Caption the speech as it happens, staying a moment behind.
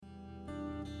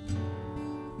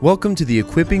Welcome to the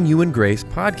Equipping You in Grace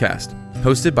podcast,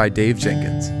 hosted by Dave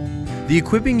Jenkins. The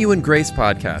Equipping You in Grace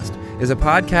podcast is a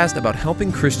podcast about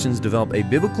helping Christians develop a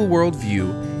biblical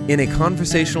worldview in a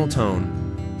conversational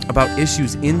tone about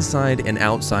issues inside and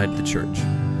outside the church.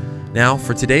 Now,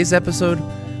 for today's episode,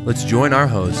 let's join our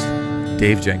host,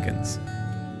 Dave Jenkins.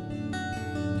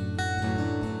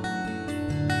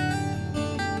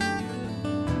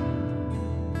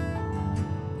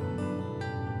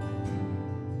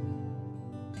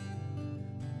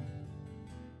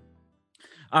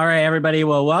 All right, everybody.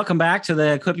 Well, welcome back to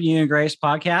the Equipping You in Grace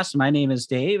podcast. My name is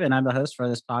Dave, and I'm the host for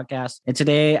this podcast. And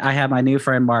today I have my new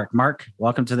friend, Mark. Mark,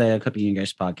 welcome to the Equipping You in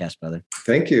Grace podcast, brother.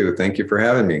 Thank you. Thank you for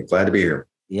having me. Glad to be here.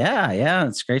 Yeah.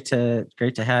 It's great to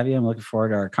have you. I'm looking forward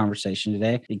to our conversation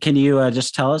today. Can you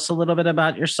just tell us a little bit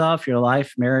about yourself, your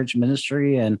life, marriage,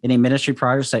 ministry, and any ministry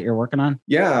projects that you're working on?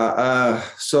 Yeah.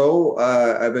 So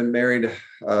I've been married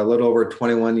a little over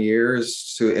 21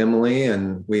 years to Emily,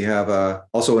 and we have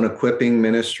also an equipping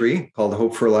ministry called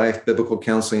Hope for Life, Biblical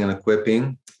Counseling and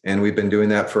Equipping. And we've been doing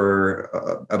that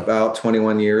for about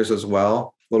 21 years as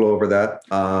well. A little over that.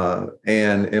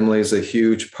 And Emily is a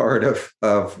huge part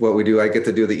of what we do. I get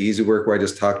to do the easy work where I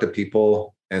just talk to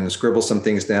people and scribble some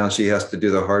things down. She has to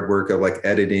do the hard work of like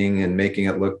editing and making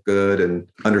it look good and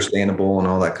understandable and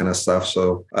all that kind of stuff.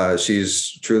 So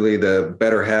she's truly the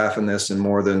better half in this in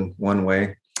more than one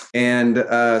way. And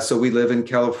so we live in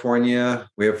California.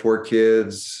 We have 4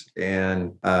 kids.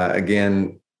 And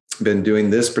again, been doing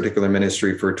this particular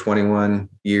ministry for 21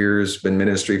 years, been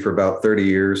ministry for about 30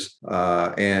 years,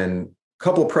 and a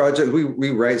couple of projects.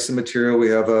 We write some material. We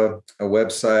have a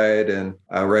website and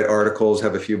write articles,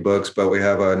 have a few books, but we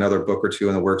have another book or two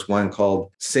in the works, one called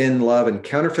Sin, Love, and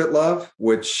Counterfeit Love,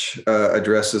 which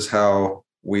addresses how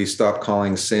we stop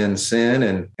calling sin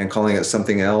and calling it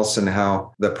something else, and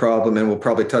how the problem, and we'll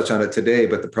probably touch on it today,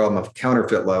 but the problem of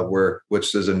counterfeit love,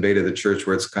 which has invaded the church,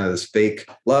 where it's kind of this fake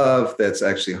love that's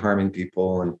actually harming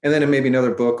people. And then maybe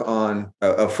another book on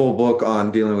a full book on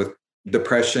dealing with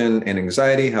depression and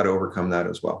anxiety, how to overcome that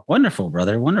as well. Wonderful,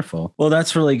 brother. Wonderful. Well,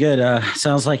 that's really good.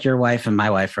 Sounds like your wife and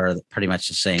my wife are pretty much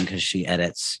the same, because she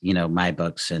edits, my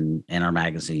books and our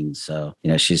magazines. So,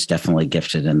 she's definitely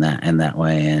gifted in that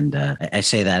way. And I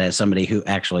say that as somebody who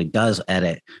actually does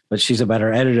edit, but she's a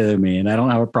better editor than me. And I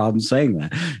don't have a problem saying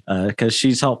that because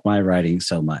she's helped my writing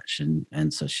so much.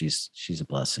 And so she's a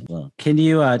blessing. Well, can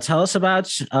you tell us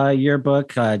about your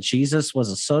book, Jesus Was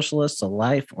a Socialist, a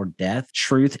Life or Death,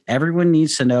 Truth Everyone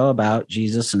Needs to Know About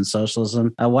Jesus and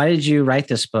Socialism. Why did you write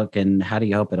this book, and how do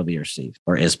you hope it'll be received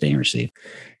or is being received?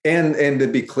 And to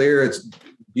be clear, it's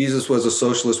Jesus was a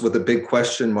socialist with a big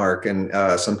question mark. And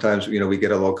sometimes, we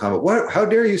get a little comment, "What? How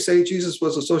dare you say Jesus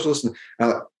was a socialist?" And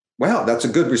wow, that's a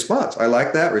good response. I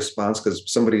like that response because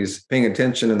somebody's paying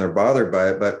attention and they're bothered by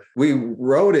it. But we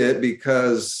wrote it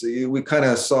because we kind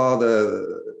of saw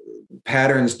the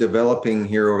patterns developing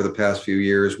here over the past few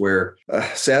years where,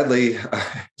 sadly,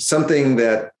 something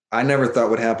that I never thought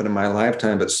would happen in my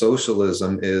lifetime, but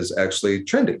socialism is actually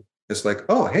trending. It's like,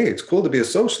 oh, hey, it's cool to be a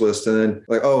socialist. And then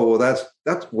like, oh, well,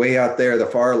 that's way out there, the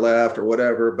far left or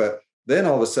whatever. But then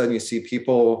all of a sudden you see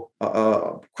people,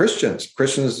 Christians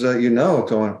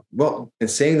going, well, and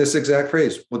saying this exact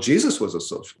phrase, well, Jesus was a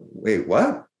socialist. Wait,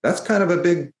 what? That's kind of a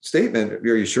big statement.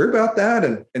 Are you sure about that?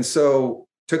 And so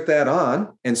took that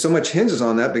on, and so much hinges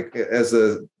on that, as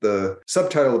the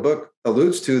subtitle of the book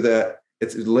alludes to, that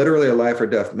it's literally a life or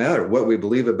death matter, what we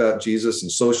believe about Jesus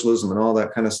and socialism and all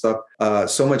that kind of stuff.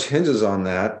 So much hinges on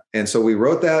that. And so we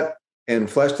wrote that and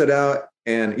fleshed it out.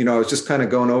 And, I was just kind of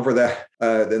going over that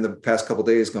in the past couple of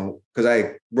days, because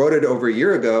I wrote it over a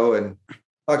year ago and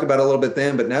talked about it a little bit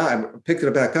then, but now I'm picking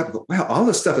it back up and go, wow, all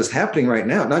this stuff is happening right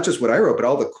now. Not just what I wrote, but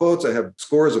all the quotes. I have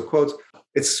scores of quotes.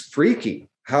 It's freaky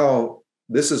how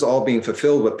this is all being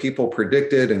fulfilled, what people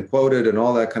predicted and quoted and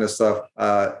all that kind of stuff.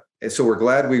 And so we're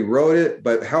glad we wrote it,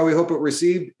 but how we hope it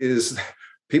received is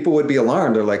people would be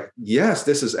alarmed. They're like, yes,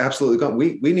 this is absolutely gone.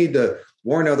 We need to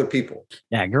warn other people.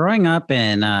 Yeah, growing up,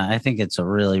 and I think it's a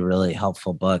really, really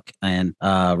helpful book and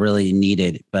really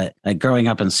needed. But growing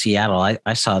up in Seattle,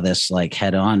 I saw this like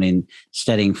head on in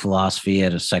studying philosophy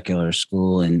at a secular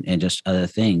school and just other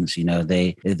things.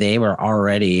 They were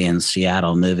already in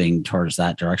Seattle moving towards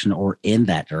that direction or in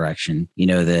that direction.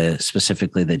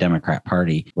 Specifically the Democrat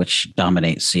Party, which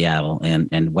dominates Seattle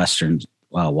and Western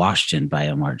Washington by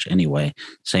and large anyway.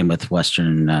 Same with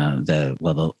Western, around the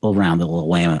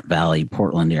Willamette Valley,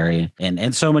 Portland area,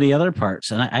 and so many other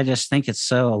parts. And I just think it's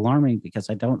so alarming because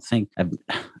I don't think, I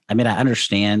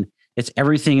understand it's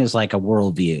everything is like a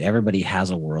worldview. Everybody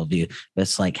has a worldview.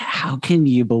 It's like, how can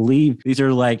you believe these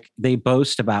are like, they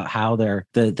boast about how they're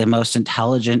the most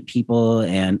intelligent people.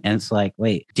 And it's like,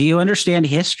 wait, do you understand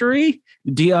history?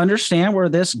 Do you understand where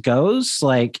this goes?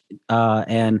 Like,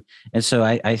 and so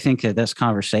I think that this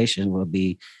conversation will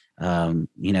be, I'm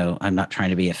not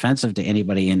trying to be offensive to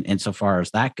anybody insofar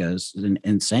as that goes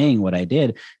in saying what I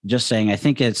did, just saying, I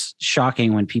think it's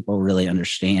shocking when people really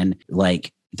understand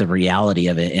like the reality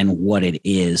of it and what it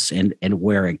is and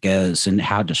where it goes and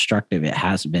how destructive it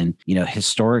has been,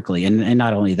 historically. And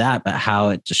not only that, but how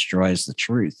it destroys the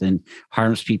truth and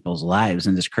harms people's lives.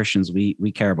 And as Christians,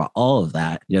 we care about all of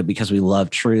that, because we love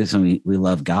truth and we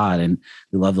love God and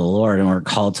we love the Lord, and we're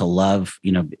called to love,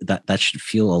 that should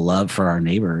fuel a love for our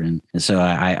neighbor. And so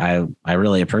I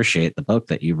really appreciate the book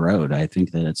that you wrote. I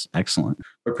think that it's excellent.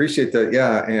 I appreciate that.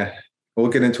 Yeah. We'll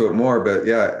get into it more, but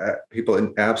yeah,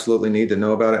 people absolutely need to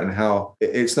know about it and how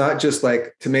it's not just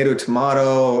like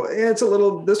tomato.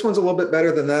 This one's a little bit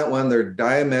better than that one. They're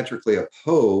diametrically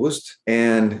opposed.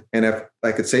 And if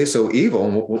I could say so, evil,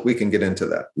 and we can get into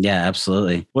that. Yeah,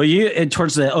 absolutely. Well,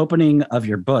 towards the opening of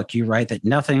your book, you write that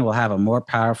nothing will have a more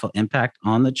powerful impact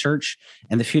on the church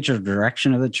and the future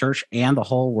direction of the church and the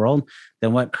whole world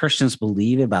than what Christians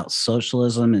believe about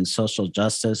socialism and social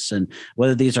justice, and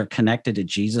whether these are connected to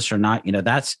Jesus or not.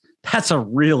 That's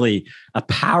a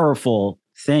powerful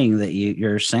thing that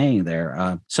you're saying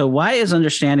there. So why is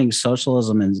understanding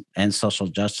socialism and social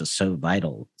justice so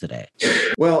vital today?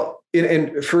 Well,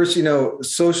 and first,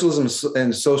 socialism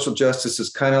and social justice is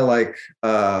kind of like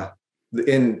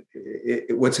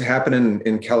what's happening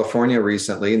in California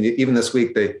recently, and even this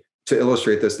week to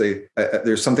illustrate this,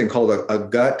 there's something called a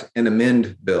gut and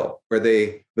amend bill, where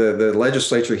the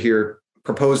legislature here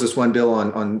proposed this one bill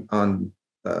on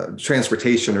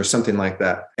transportation or something like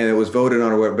that, and it was voted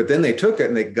on or whatever. But then they took it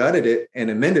and they gutted it and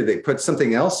amended. They put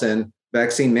something else in,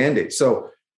 vaccine mandate. So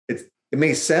it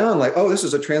may sound like, oh, this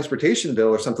is a transportation bill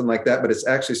or something like that, but it's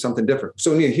actually something different.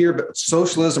 So when you hear about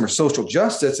socialism or social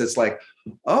justice, it's like,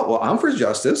 oh, well, I'm for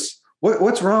justice.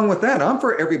 What's wrong with that? I'm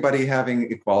for everybody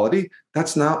having equality.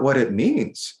 That's not what it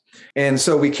means. And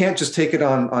so we can't just take it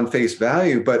on face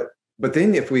value. But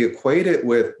then if we equate it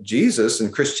with Jesus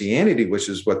and Christianity, which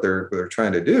is what they're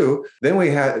trying to do, then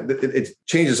it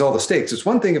changes all the stakes. It's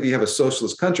one thing if you have a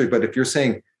socialist country, but if you're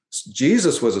saying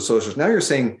Jesus was a socialist, now you're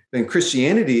saying then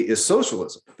Christianity is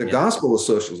socialism. The gospel is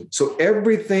socialism. So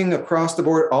everything across the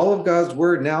board, all of God's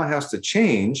word now has to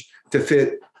change to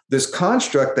fit this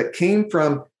construct that came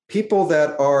from people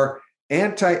that are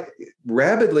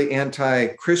rabidly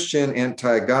anti-Christian,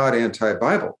 anti-God,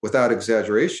 anti-Bible, without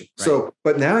exaggeration. Right. So,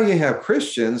 but now you have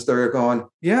Christians that are going,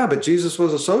 yeah, but Jesus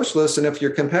was a socialist, and if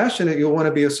you're compassionate, you'll want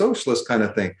to be a socialist kind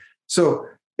of thing. So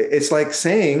it's like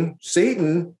saying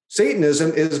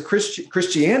Satanism is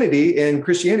Christianity, and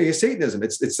Christianity is Satanism.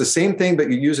 It's the same thing, but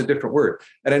you use a different word.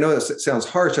 And I know that sounds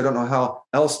harsh. I don't know how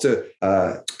else to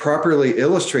properly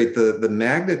illustrate the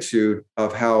magnitude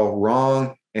of how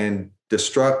wrong and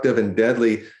destructive and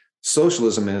deadly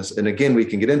socialism is. And again, we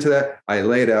can get into that. I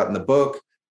lay it out in the book,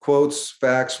 quotes,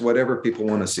 facts, whatever people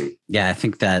want to see. Yeah, I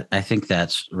think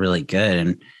that's really good.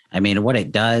 And I mean, what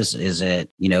it does is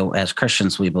as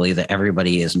Christians, we believe that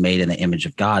everybody is made in the image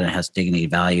of God and has dignity,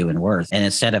 value, and worth. And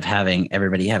instead of having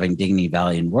everybody having dignity,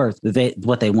 value, and worth,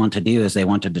 what they want to do is they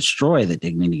want to destroy the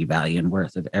dignity, value, and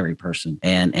worth of every person.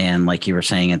 And like you were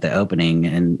saying at the opening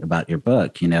and about your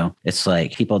book, it's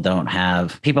like people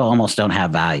almost don't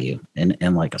have value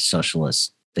in like a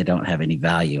socialist. They don't have any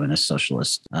value in a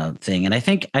socialist thing. And I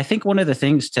think one of the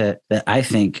things that I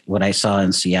think what I saw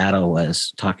in Seattle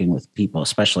was talking with people,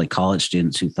 especially college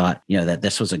students who thought, that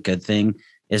this was a good thing,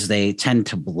 is they tend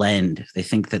to blend. They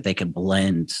think that they can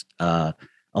blend a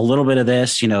little bit of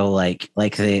this, like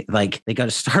they go to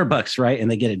Starbucks, right?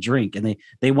 And they get a drink and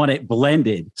they want it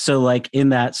blended. So like in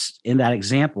that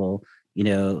example,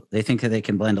 they think that they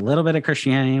can blend a little bit of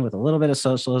Christianity with a little bit of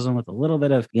socialism, with a little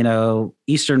bit of,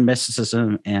 Eastern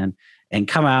mysticism and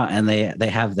come out and they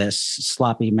have this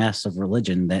sloppy mess of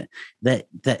religion that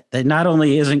not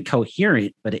only isn't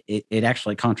coherent, but it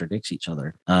actually contradicts each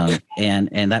other.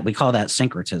 And that we call that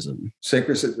syncretism.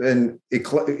 Syncretism and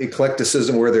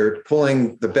eclecticism, where they're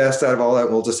pulling the best out of all that.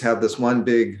 We'll just have this one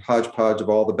big hodgepodge of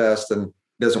all the best, and it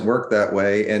doesn't work that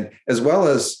way. And as well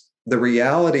as the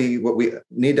reality, what we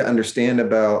need to understand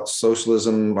about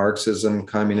socialism, Marxism,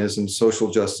 communism,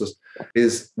 social justice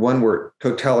is one word: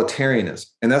 totalitarianism.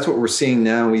 And that's what we're seeing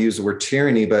now. We use the word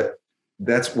tyranny, but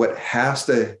that's what has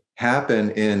to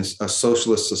happen in a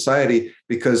socialist society,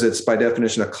 because it's by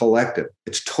definition a collective.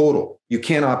 It's total. You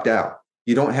can't opt out.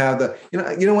 You don't have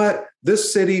you know what?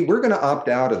 this city, we're going to opt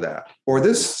out of that. Or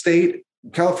this state,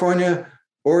 California,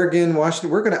 Oregon, Washington,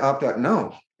 we're going to opt out.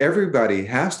 No, everybody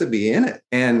has to be in it.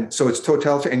 And so it's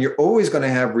totalitarian. And you're always going to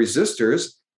have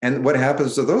resistors. And what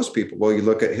happens to those people? Well, you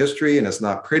look at history and it's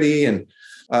not pretty. And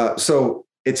so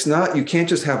it's not, you can't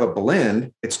just have a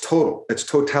blend. It's total. It's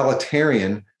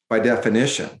totalitarian by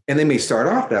definition. And they may start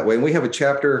off that way. And we have a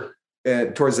chapter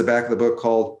towards the back of the book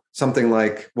called something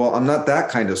like, well, I'm not that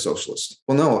kind of socialist.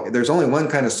 Well, no, there's only one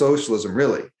kind of socialism,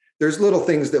 really. There's little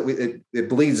things that it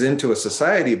bleeds into a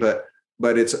society, but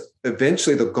it's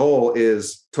eventually the goal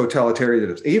is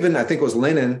totalitarianism. Even I think it was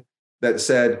Lenin that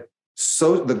said,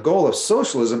 so the goal of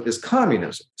socialism is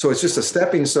communism. So it's just a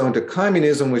stepping stone to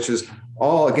communism, which is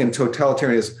all, again,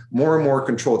 totalitarian, is more and more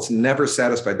control. It's never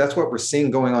satisfied. That's what we're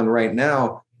seeing going on right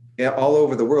now all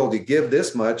over the world. You give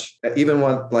this much, even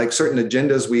when like certain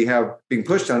agendas we have being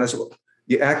pushed on us,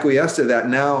 you acquiesce to that.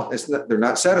 Now they're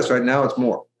not satisfied. Now it's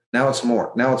more. Now it's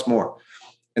more. Now it's more.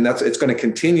 And it's going to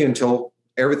continue until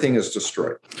everything is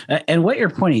destroyed. And what you're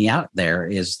pointing out there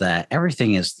is that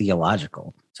everything is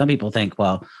theological. Some people think,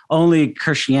 well, only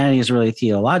Christianity is really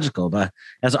theological. But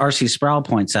as R.C. Sproul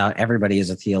points out, everybody is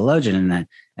a theologian. And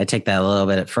I take that a little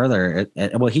bit further.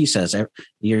 Well, he says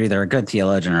you're either a good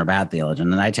theologian or a bad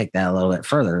theologian. And I take that a little bit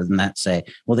further than that, say,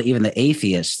 well, even the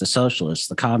atheists, the socialists,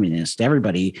 the communists,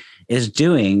 everybody is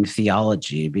doing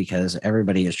theology because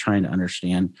everybody is trying to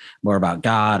understand more about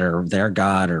God or their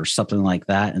God or something like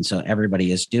that. And so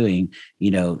everybody is doing,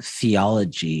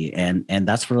 theology. And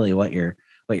that's really what you're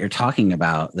talking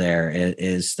about there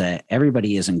is that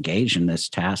everybody is engaged in this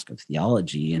task of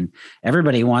theology, and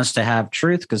everybody wants to have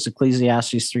truth because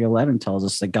Ecclesiastes 3:11 tells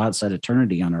us that God set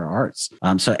eternity on our hearts.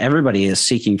 So everybody is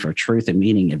seeking for truth and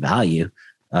meaning and value.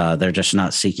 They're just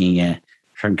not seeking it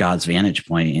from God's vantage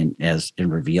point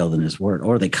and revealed in his word,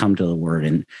 or they come to the word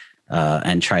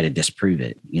and try to disprove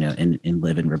it, and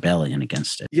live in rebellion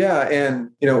against it. Yeah.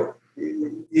 And,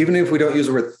 even if we don't use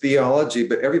the word theology,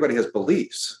 but everybody has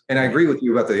beliefs. And I agree with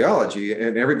you about theology,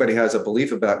 and everybody has a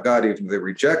belief about God, even if they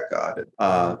reject God,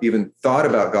 even thought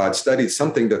about God, studied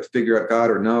something to figure out God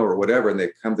or no, or whatever, and they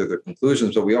come to their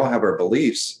conclusions. But we all have our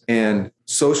beliefs, and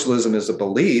socialism is a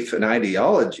belief, an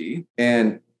ideology.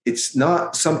 And it's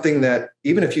not something that,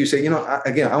 even if you say,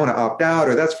 again, I want to opt out,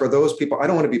 or that's for those people, I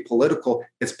don't want to be political.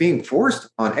 It's being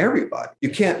forced on everybody. You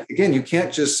can't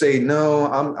just say, no,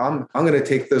 I'm going to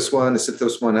take this one and sit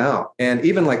this one out. And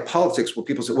even like politics, where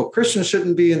people say, well, Christians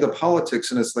shouldn't be into politics.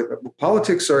 And it's like,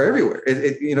 politics are everywhere.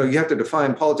 You have to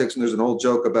define politics. And there's an old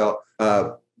joke about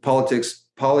politics,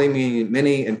 poly meaning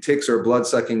many, and ticks are a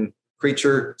blood-sucking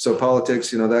creature. So politics,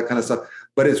 that kind of stuff.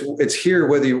 But it's here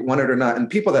whether you want it or not. And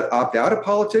people that opt out of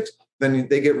politics, then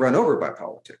they get run over by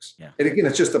politics. Yeah. And again,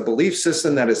 it's just a belief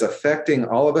system that is affecting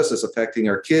all of us. It's affecting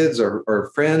our kids,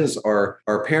 our friends, our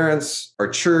parents, our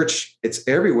church. It's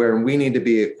everywhere. And we need to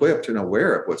be equipped and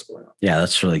aware of what's going on. Yeah,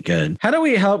 that's really good. How do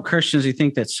we help Christians who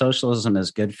think that socialism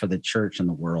is good for the church and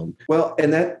the world? Well,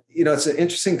 and that, it's an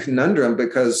interesting conundrum,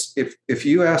 because if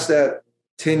you ask that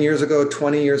 10 years ago,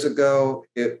 20 years ago,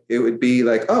 it would be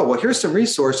like, oh, well, here's some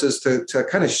resources to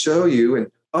kind of show you.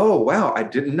 And, oh, wow, I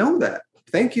didn't know that.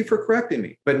 Thank you for correcting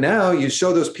me. But now you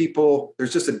show those people,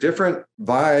 there's just a different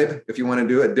vibe, if you want to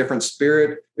do it, a different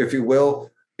spirit, if you will,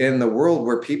 in the world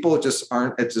where people just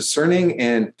aren't as discerning,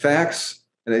 and facts,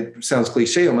 and it sounds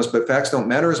cliche almost, but facts don't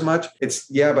matter as much. It's,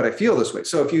 yeah, but I feel this way.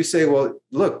 So if you say, well,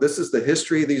 look, this is the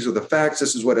history, these are the facts,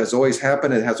 this is what has always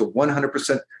happened, it has a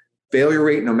 100% failure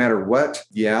rate no matter what.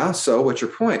 Yeah. So what's your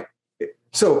point?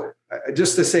 So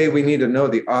just to say, we need to know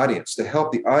the audience, to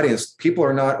help the audience.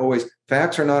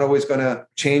 Facts are not always going to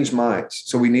change minds.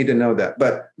 So we need to know that.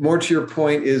 But more to your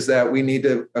point is that we need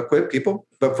to equip people.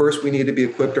 But first, we need to be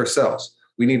equipped ourselves.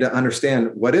 We need to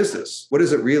understand, what is this? What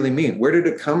does it really mean? Where did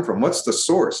it come from? What's the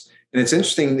source? And it's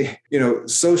interesting,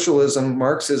 socialism,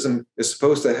 Marxism is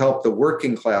supposed to help the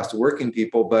working class, the working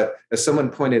people. But as someone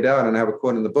pointed out, and I have a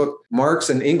quote in the book, Marx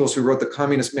and Engels, who wrote the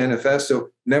Communist Manifesto,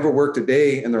 never worked a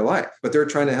day in their life, but they're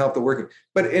trying to help the working.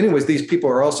 But anyways, these people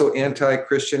are also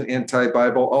anti-Christian,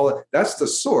 anti-Bible, all that's the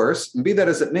source, and be that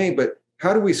as it may, but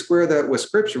how do we square that with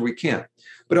Scripture? We can't.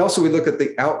 But also we look at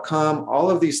the outcome, all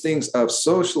of these things of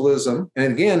socialism.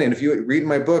 And again, and if you read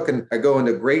my book, and I go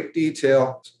into great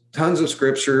detail, tons of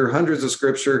scripture, hundreds of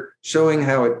scripture, showing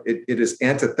how it is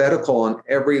antithetical on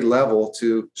every level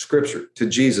to Scripture, to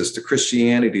Jesus, to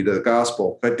Christianity, to the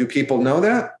gospel. But do people know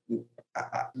that?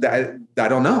 I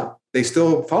don't know. They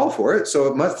still fall for it.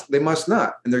 So they must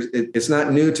not. And it's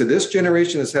not new to this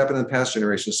generation. It's happened in the past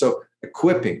generation. So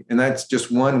equipping, and that's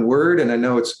just one word. And I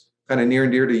know it's kind of near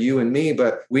and dear to you and me,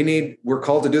 but we're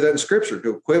called to do that in Scripture,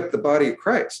 to equip the body of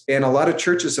Christ. And a lot of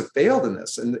churches have failed in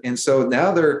this. And so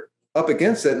now they're up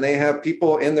against it, and they have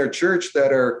people in their church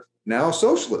that are now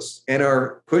socialists and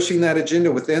are pushing that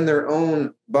agenda within their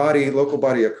own local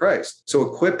body of Christ. So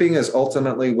equipping is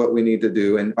ultimately what we need to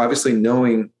do. And obviously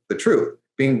knowing the truth,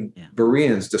 being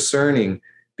Bereans, discerning,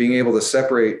 being able to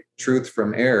separate truth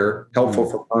from error, helpful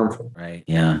from harmful. Right.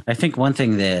 Yeah. I think one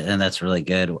thing and that's really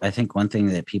good. I think one thing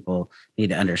that people need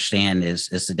to understand is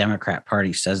the Democrat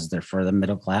Party says they're for the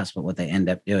middle class, but what they end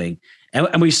up doing,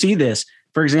 and we see this,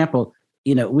 for example,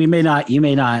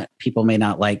 people may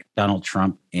not like Donald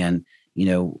Trump, and,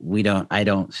 I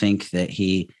don't think that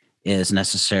he is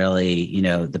necessarily,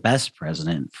 the best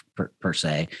president per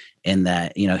se, in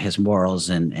that, his morals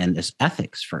and his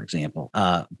ethics, for example.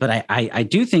 But I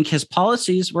do think his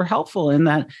policies were helpful in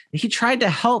that he tried to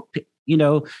help,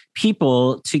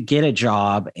 people to get a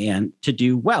job and to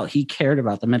do well. He cared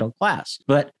about the middle class.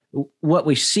 But what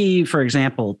we see, for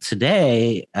example,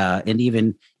 today, and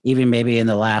even maybe in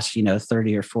the last,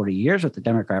 30 or 40 years with the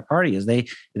Democrat Party, is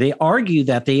they argue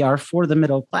that they are for the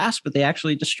middle class, but they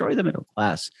actually destroy the middle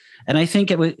class. And I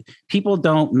think people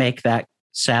don't make that.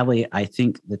 Sadly, I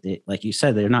think that they, like you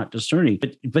said, they're not discerning,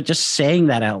 but just saying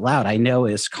that out loud, I know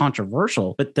is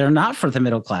controversial, but they're not for the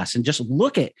middle class. And just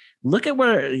look at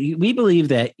where we believe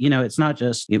that, it's not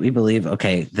just, we believe,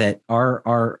 that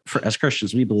as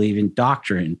Christians, we believe in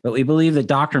doctrine, but we believe that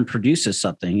doctrine produces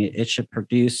something. It should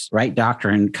produce right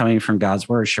doctrine coming from God's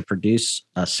word, should produce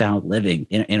a sound living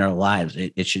in our lives.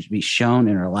 It should be shown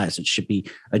in our lives. It should be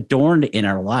adorned in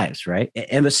our lives. Right.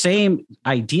 And the same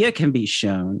idea can be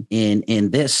shown in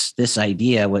this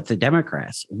idea with the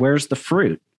Democrats. Where's the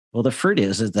fruit? Well, the fruit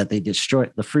is that they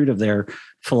destroy the fruit of their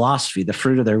philosophy, the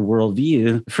fruit of their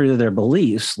worldview, the fruit of their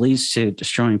beliefs leads to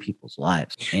destroying people's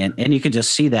lives. And you can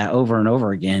just see that over and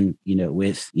over again,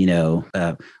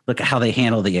 look at how they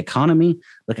handle the economy,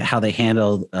 look at how they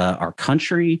handle our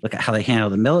country, look at how they handle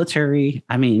the military.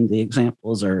 I mean, the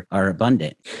examples are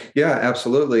abundant. Yeah,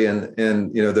 absolutely. And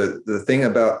the thing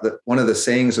about one of the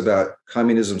sayings about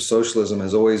communism, socialism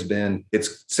has always been, it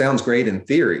sounds great in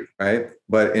theory, right?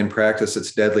 But in practice,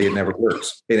 it's deadly. It never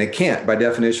works. And it can't by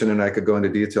definition. And I could go into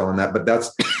detail on that, but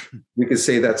we could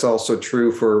say that's also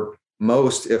true for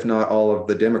most, if not all, of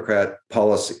the Democrat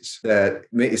policies. That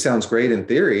it sounds great in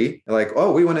theory, like,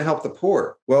 oh, we want to help the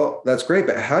poor. Well, that's great,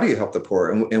 but how do you help the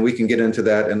poor? And we can get into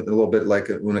that in a little bit, like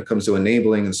when it comes to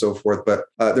enabling and so forth. But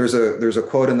there's a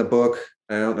quote in the book.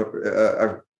 I don't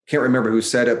know. I can't remember who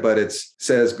said it, but it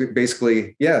says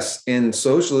basically, yes, in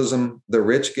socialism, the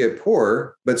rich get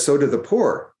poorer, but so do the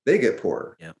poor. They get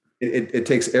poorer. Yeah. It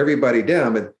takes everybody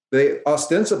down, but they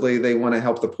ostensibly want to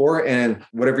help the poor, and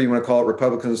whatever you want to call it,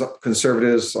 Republicans,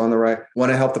 conservatives on the right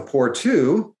want to help the poor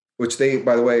too, which they,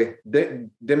 by the way,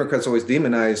 Democrats always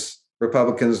demonize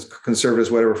Republicans,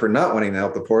 conservatives, whatever, for not wanting to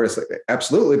help the poor. It's like,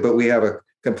 absolutely, but we have a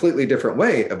completely different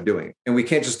way of doing it. And we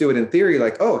can't just do it in theory,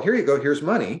 like, oh, here you go, here's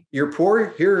money. You're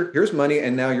poor, here's money,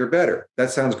 and now you're better.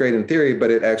 That sounds great in theory, but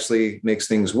it actually makes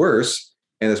things worse.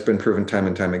 And it's been proven time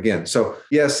and time again. So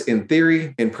yes, in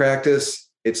theory, in practice,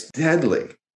 it's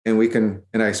deadly. And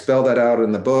I spell that out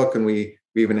in the book. And we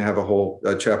even have a whole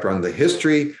chapter on the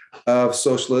history of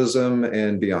socialism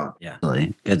and beyond. Yeah,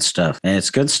 really good stuff. And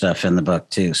it's good stuff in the book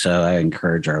too. So I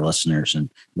encourage our listeners and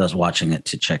those watching it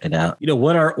to check it out.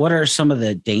 What are some of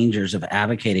the dangers of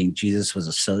advocating Jesus was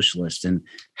a socialist, and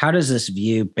how does this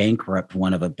view bankrupt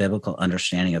one of a biblical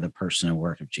understanding of the person and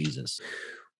work of Jesus?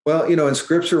 Well, in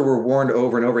Scripture, we're warned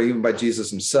over and over, even by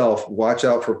Jesus himself, watch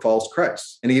out for false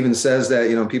Christs. And he even says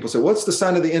that, people say, what's the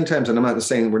sign of the end times? And I'm not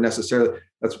saying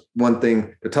that's one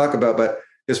thing to talk about, but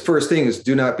his first thing is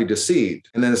do not be deceived.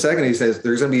 And then the second, he says,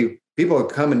 there's going to be people who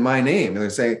come in my name and they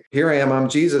say, here I am, I'm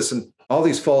Jesus, and all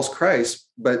these false Christs.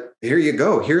 But here you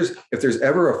go. If there's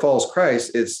ever a false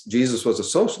Christ, it's Jesus was a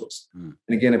socialist. And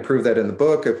again, I proved that in the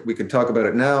book. If we can talk about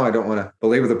it now, I don't want to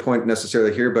belabor the point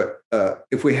necessarily here, but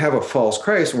if we have a false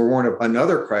Christ and we're warned of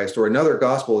another Christ or another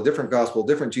gospel,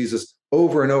 different Jesus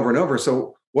over and over and over.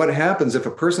 So what happens if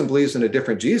a person believes in a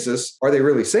different Jesus? Are they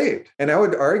really saved? And I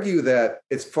would argue that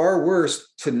it's far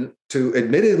worse to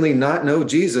admittedly not know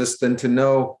Jesus than to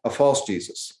know a false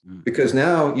Jesus, because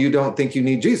now you don't think you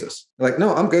need Jesus. You're like,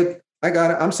 no, I'm good. I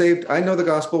got it. I'm saved. I know the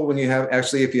gospel if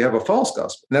you have a false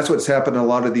gospel. And that's what's happened in a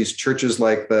lot of these churches,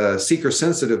 like the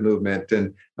seeker-sensitive movement.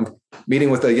 And I'm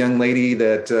meeting with a young lady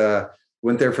that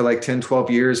went there for like 10, 12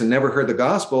 years and never heard the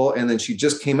gospel. And then she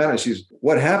just came out and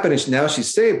what happened is now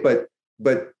she's saved, but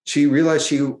but she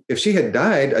realized if she had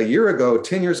died a year ago,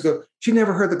 10 years ago, she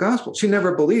never heard the gospel. She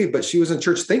never believed, but she was in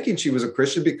church thinking she was a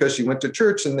Christian because she went to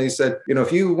church and they said,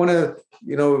 if you want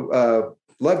to,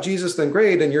 love Jesus, then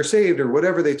great, and you're saved, or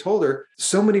whatever they told her.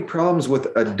 So many problems with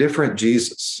a different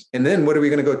Jesus. And then what are we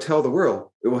going to go tell the world?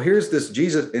 Well, here's this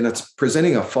Jesus, and it's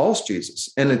presenting a false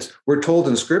Jesus. And we're told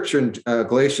in Scripture in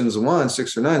Galatians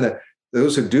 1:6-9, that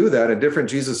those who do that, a different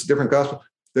Jesus, a different gospel,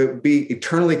 they'll be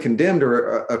eternally condemned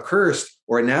or accursed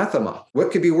or anathema.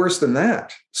 What could be worse than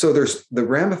that? So there's the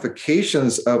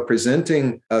ramifications of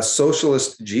presenting a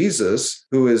socialist Jesus,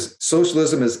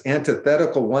 socialism is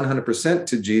antithetical 100%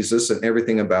 to Jesus and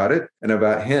everything about it and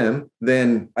about him.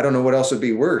 Then I don't know what else would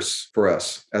be worse for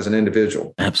us as an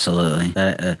individual. Absolutely.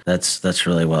 That's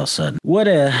really well said. What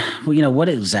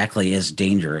exactly is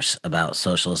dangerous about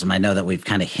socialism? I know that we've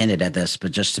kind of hinted at this,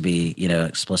 but just to be,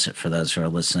 explicit for those who are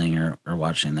listening or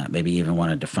watching that, maybe even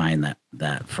want to define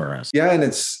that for us. Yeah. And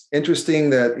it's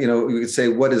interesting that, we could say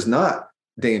what is not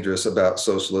dangerous about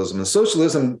socialism. And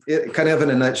socialism, it kind of in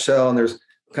a nutshell, and there's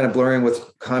kind of blurring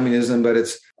with communism, but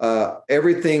it's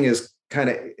everything is kind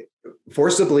of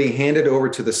forcibly handed over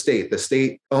to the state. The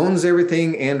state owns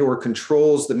everything and or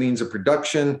controls the means of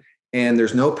production. And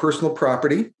there's no personal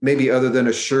property, maybe other than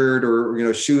a shirt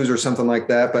or, shoes or something like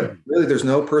that. But really, there's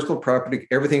no personal property.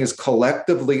 Everything is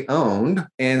collectively owned.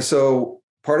 And so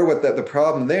part of what the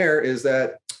problem there is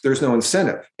that there's no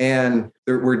incentive. And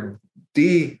we're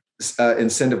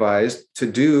incentivized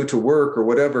to work or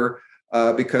whatever,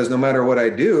 because no matter what I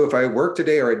do, if I work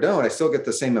today or I don't, I still get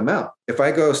the same amount. If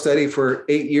I go study for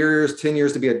 8 years, 10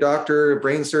 years to be a doctor, a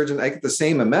brain surgeon, I get the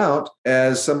same amount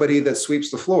as somebody that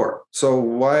sweeps the floor. So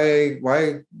why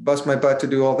bust my butt to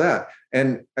do all that?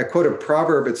 And I quote a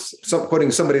proverb.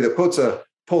 Quoting somebody that quotes a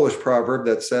Polish proverb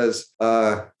that says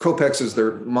kopecks is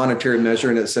their monetary measure.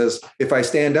 And it says, if I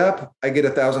stand up, I get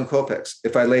 1,000 kopecks.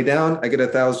 If I lay down, I get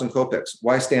 1,000 kopecks.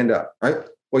 Why stand up? Right?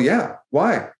 Well, yeah.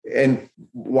 Why? And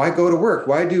why go to work?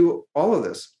 Why do all of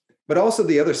this? But also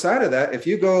the other side of that, if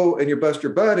you go and you bust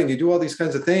your butt and you do all these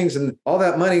kinds of things and all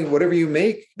that money, whatever you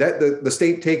make, that the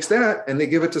state takes that and they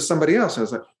give it to somebody else. And I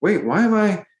was like, wait, why am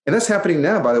I? And that's happening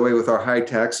now, by the way, with our high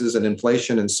taxes and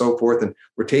inflation and so forth. And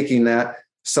we're taking that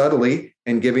subtly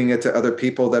and giving it to other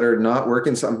people that are not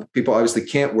working. Some people obviously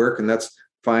can't work, and that's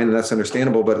fine and that's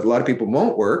understandable, but a lot of people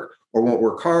won't work or won't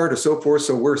work hard or so forth.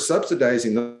 So we're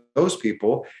subsidizing those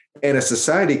people, and a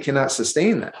society cannot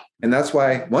sustain that. And that's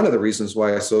why one of the reasons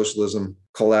why socialism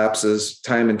collapses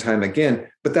time and time again.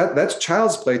 But that's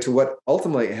child's play to what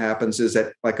ultimately happens is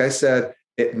that, like I said,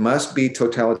 it must be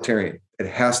totalitarian. It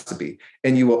has to be.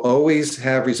 And you will always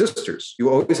have resistors. You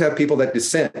will always have people that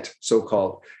dissent,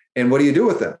 so-called. And what do you do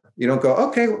with them? You don't go,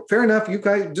 okay, fair enough. You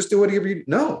guys just do whatever you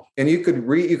no. And you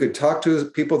could talk to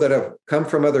people that have come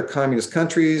from other communist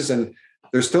countries, and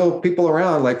there's still people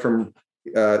around, like from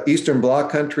Eastern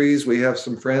Bloc countries. We have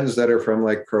some friends that are from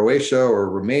like Croatia or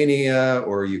Romania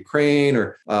or Ukraine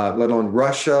or let alone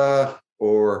Russia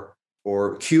or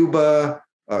Cuba,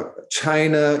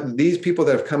 China. These people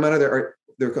that have come out of there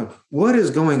they're going, what is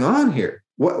going on here?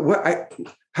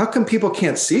 How come people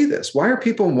can't see this? Why are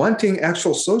people wanting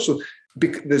actual social?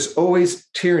 Because there's always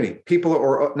tyranny. People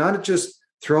are not just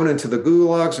thrown into the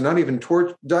gulags,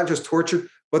 or not just tortured,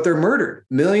 but they're murdered.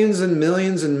 Millions and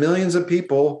millions and millions of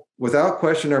people, without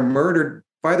question, are murdered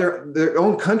by their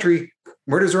own country,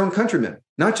 murders their own countrymen.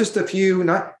 Not just a few,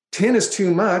 not 10 is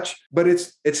too much, but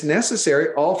it's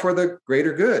necessary, all for the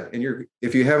greater good. And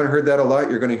if you haven't heard that a lot,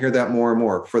 you're going to hear that more and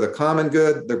more. For the common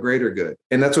good, the greater good.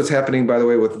 And that's what's happening, by the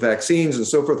way, with vaccines and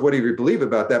so forth. What do you believe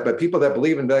about that? But people that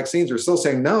believe in vaccines are still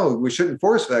saying, no, we shouldn't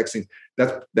force vaccines.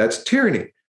 That's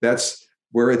tyranny. That's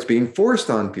where it's being forced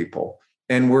on people.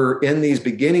 And we're in these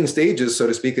beginning stages, so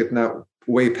to speak, if not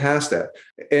way past that.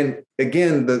 And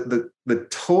again, the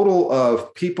total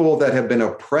of people that have been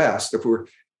oppressed,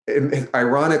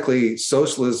 ironically,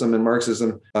 socialism and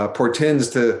Marxism portends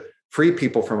to free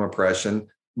people from oppression,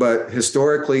 but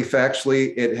historically,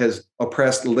 factually, it has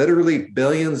oppressed literally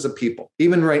billions of people.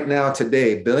 Even right now,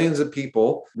 today, billions of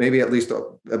people, maybe at least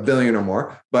a billion or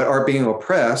more, but are being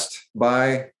oppressed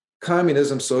by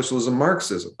communism, socialism,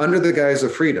 Marxism, under the guise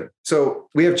of freedom. So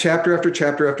we have chapter after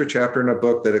chapter after chapter in a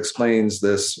book that explains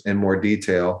this in more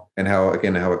detail and how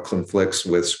it conflicts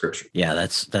with Scripture. Yeah,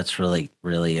 that's really,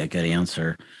 really a good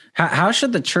answer. How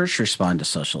should the church respond to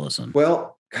socialism?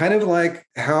 Well, kind of like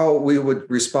how we would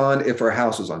respond if our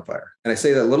house was on fire. And I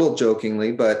say that a little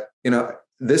jokingly, but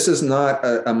this is not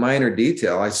a minor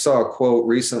detail. I saw a quote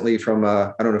recently from,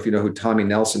 I don't know if you know who Tommy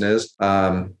Nelson is.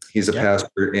 He's a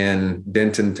pastor in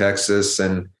Denton, Texas.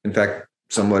 And in fact,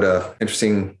 somewhat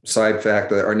interesting side fact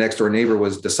that our next door neighbor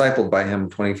was discipled by him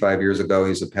 25 years ago.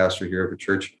 He's a pastor here of a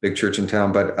church, big church in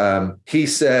town. But he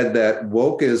said that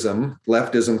wokeism,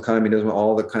 leftism, communism,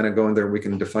 all the kind of going there, we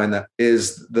can define that,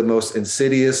 is the most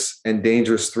insidious and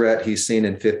dangerous threat he's seen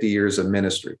in 50 years of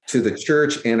ministry to the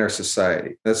church and our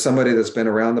society. That's somebody that's been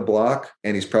around the block,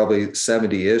 and he's probably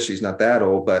 70-ish. He's not that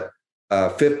old, but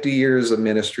 50 years of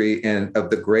ministry, and of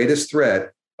the greatest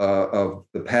threat of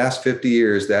the past 50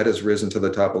 years, that has risen to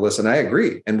the top of the list. And I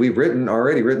agree. And we've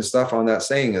already written stuff on that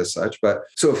saying as such. But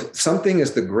so if something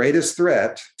is the greatest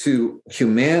threat to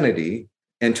humanity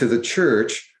and to the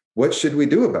church, what should we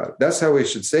do about it? That's how we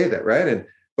should say that, right?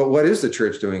 But what is the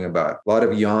church doing about it? A lot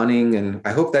of yawning, and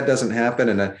I hope that doesn't happen.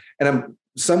 And I'm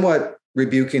somewhat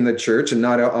rebuking the church, and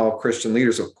not all Christian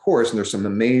leaders, of course. And there's some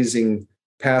amazing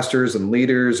pastors and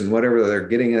leaders and whatever, they're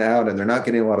getting it out, and they're not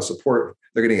getting a lot of support.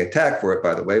 They're getting attacked for it,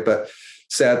 by the way, but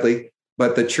sadly,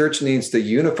 but the church needs to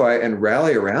unify and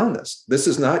rally around this. This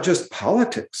is not just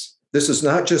politics. This is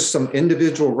not just some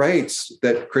individual rights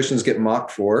that Christians get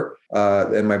mocked for.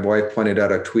 And my wife pointed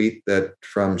out a tweet that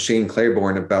from Shane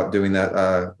Claiborne about doing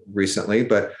that recently.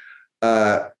 But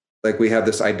like, we have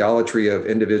this idolatry of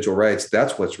individual rights.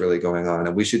 That's what's really going on.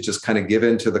 And we should just kind of give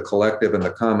in to the collective and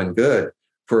the common good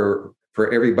for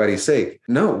everybody's sake.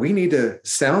 No, we need to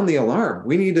sound the alarm.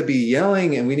 We need to be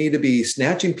yelling, and we need to be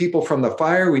snatching people from the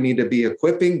fire. We need to be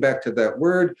equipping, back to that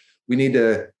word. We need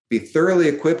to be thoroughly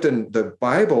equipped in the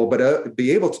Bible, but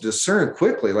be able to discern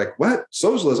quickly, like, what?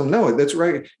 Socialism? No, that's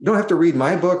right. You don't have to read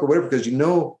my book or whatever, because you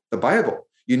know the Bible.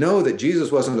 You know that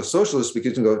Jesus wasn't a socialist,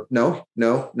 because you can go,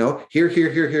 no, here.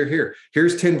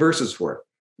 Here's 10 verses for it.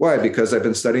 Why? Because I've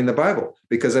been studying the Bible,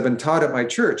 because I've been taught at my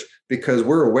church, because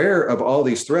we're aware of all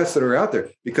these threats that are out there,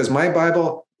 because my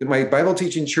Bible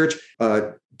teaching church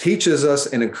teaches us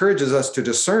and encourages us to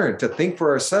discern, to think for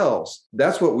ourselves.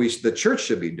 That's what the church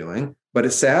should be doing.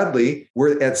 But sadly,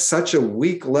 we're at such a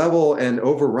weak level and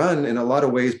overrun in a lot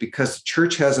of ways, because the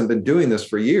church hasn't been doing this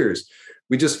for years.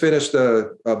 We just finished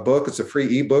a book. It's a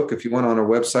free ebook, if you want, on our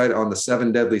website, on the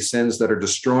 7 deadly sins that are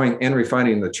destroying and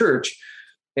refining the church.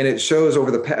 And it shows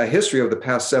over a history of the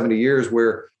past 70 years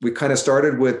where we kind of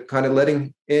started with kind of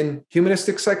letting in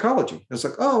humanistic psychology. It's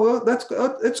like, oh,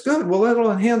 well, it's good. Well,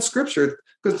 that'll enhance scripture,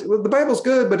 because the Bible's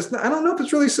good, but I don't know if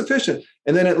it's really sufficient.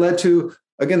 And then it led to,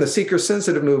 again, the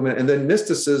seeker-sensitive movement, and then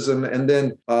mysticism, and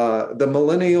then the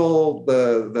millennial,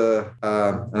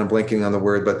 and I'm blanking on the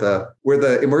word, but where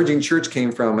the emerging church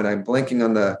came from, and I'm blanking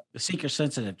on the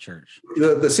seeker-sensitive church.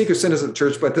 The seeker-sensitive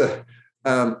church, but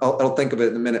I'll think of it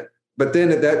in a minute. But then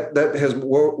that has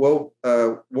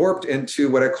warped into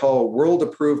what I call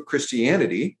world-approved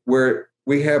Christianity, where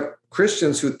we have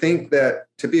Christians who think that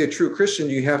to be a true Christian,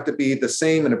 you have to be the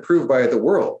same and approved by the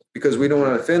world, because we don't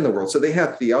want to offend the world. So they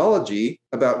have theology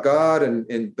about God and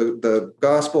the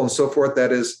gospel and so forth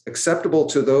that is acceptable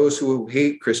to those who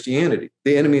hate Christianity,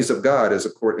 the enemies of God, as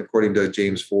according to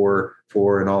James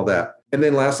 4:4 and all that. And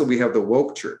then lastly, we have the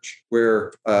woke church,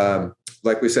 where,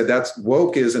 like we said, that's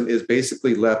wokeism is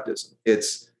basically leftism.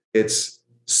 It's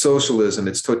socialism.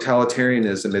 It's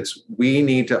totalitarianism. We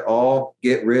need to all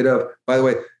get rid of, by the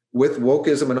way, with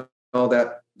wokeism and all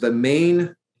that, the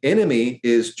main enemy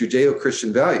is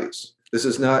Judeo-Christian values. This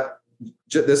is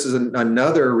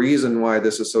another reason why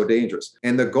this is so dangerous.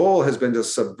 And the goal has been to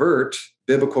subvert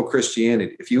biblical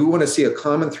Christianity. If you want to see a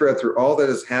common thread through all that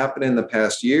has happened in the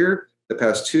past year, the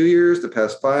past 2 years, the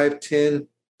past 5, 10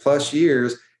 plus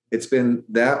years, it's been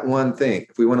that one thing.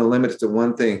 If we want to limit it to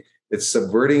one thing, it's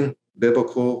subverting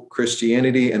biblical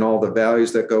Christianity and all the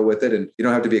values that go with it. And you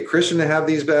don't have to be a Christian to have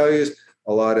these values.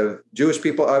 A lot of Jewish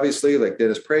people, obviously, like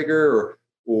Dennis Prager,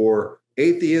 or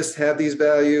atheists have these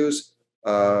values,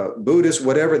 Buddhists,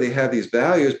 whatever, they have these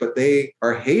values, but they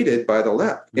are hated by the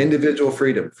left. Individual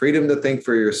freedom to think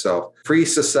for yourself, free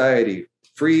society,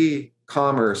 free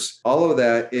commerce, all of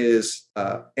that is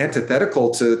antithetical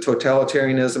to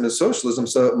totalitarianism and socialism.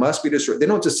 So it must be destroyed. They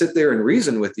don't just sit there and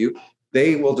reason with you.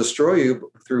 They will destroy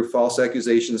you through false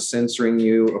accusations, censoring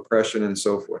you, oppression, and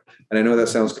so forth. And I know that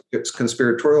sounds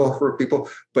conspiratorial for people,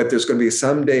 but there's going to be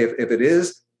someday, if it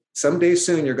is, someday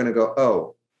soon, you're going to go,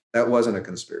 oh, that wasn't a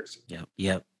conspiracy.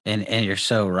 Yep. And you're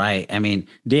so right. I mean,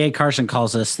 D.A. Carson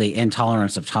calls this the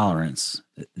intolerance of tolerance,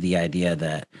 the idea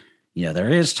that, there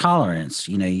is tolerance.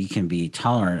 You can be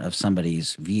tolerant of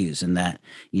somebody's views, and that,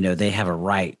 they have a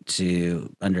right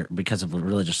to, because of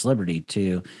religious liberty,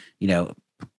 to,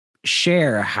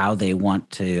 share how they want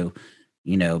to,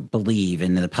 believe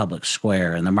in the public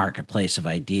square and the marketplace of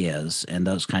ideas and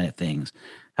those kind of things.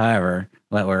 However,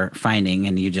 what we're finding,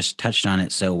 and you just touched on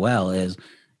it so well,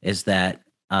 is that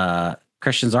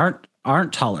Christians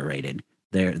aren't tolerated.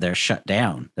 they're shut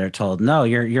down. They're told, no,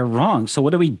 you're wrong. So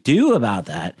what do we do about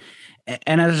that?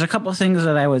 And there's a couple of things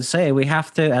that I would say. We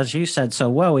have to, as you said so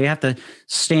well, we have to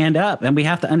stand up, and we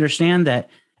have to understand that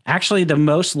actually the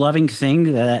most loving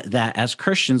thing that as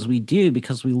Christians we do,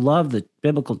 because we love the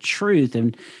biblical truth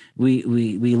and we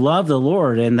love the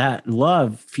Lord, and that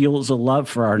love fuels a love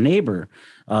for our neighbor.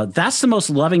 That's the most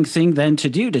loving thing then to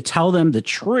do, to tell them the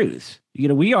truth.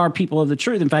 We are people of the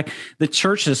truth. In fact, the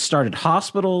church has started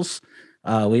hospitals.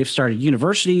 We've started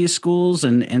universities, schools,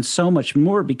 and so much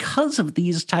more because of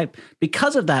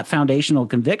that foundational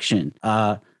conviction.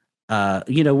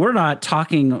 We're not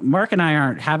talking. Mark and I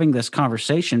aren't having this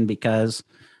conversation because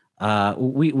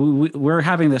we're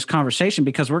having this conversation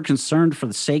because we're concerned for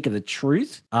the sake of the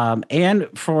truth, and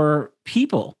for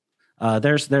people.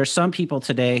 There's some people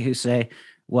today who say,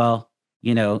 well,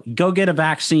 go get a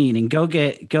vaccine and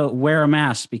go wear a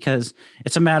mask because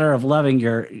it's a matter of loving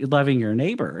your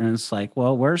neighbor. And it's like,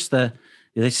 well,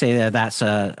 they say that that's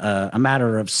a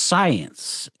matter of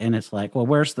science. And it's like, well,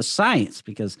 where's the science?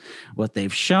 Because what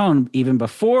they've shown even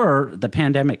before the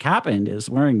pandemic happened is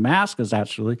wearing masks is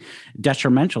actually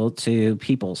detrimental to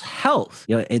people's health.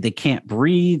 They can't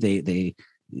breathe.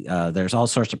 There's all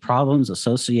sorts of problems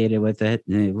associated with it.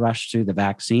 And they rush through the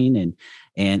vaccine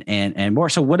and more.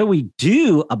 So what do we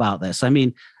do about this? I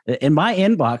mean, in my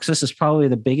inbox, this is probably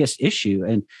the biggest issue.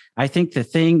 And I think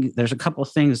there's a couple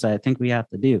of things that I think we have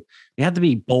to do. We have to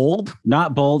be bold,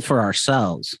 not bold for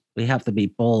ourselves. We have to be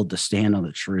bold to stand on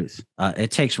the truth.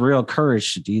 It takes real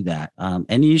courage to do that.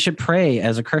 And you should pray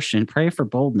as a Christian, pray for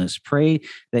boldness, pray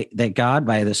that God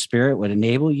by the Spirit would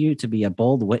enable you to be a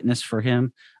bold witness for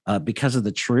him because of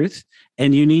the truth.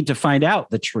 And you need to find out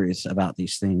the truth about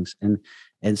these things.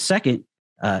 And second,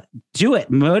 do it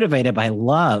motivated by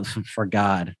love for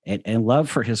God and love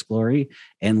for his glory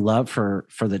and love for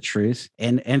the truth.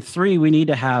 And three, we need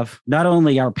to have not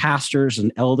only our pastors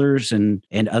and elders and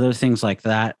other things like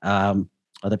that,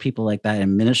 other people like that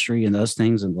in ministry and those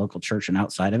things in local church and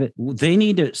outside of it, they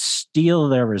need to steel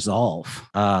their resolve,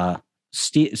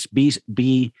 steel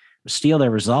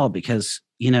their resolve because,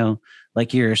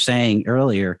 like you were saying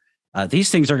earlier,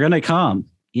 these things are going to come.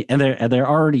 And they're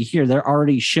already here. They're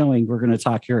already showing. We're going to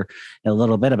talk here a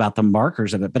little bit about the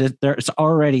markers of it, but it's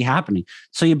already happening.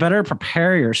 So you better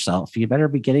prepare yourself. You better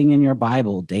be getting in your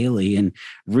Bible daily and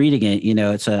reading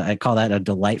it. I call that a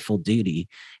delightful duty.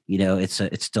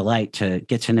 It's delight to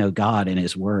get to know God and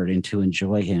his word and to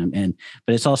enjoy him.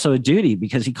 But it's also a duty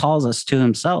because he calls us to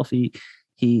himself.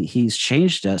 He's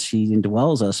changed us. He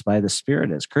indwells us by the Spirit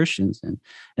as Christians. And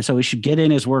so we should get in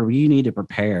his word. We need to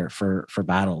prepare for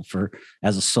battle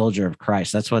as a soldier of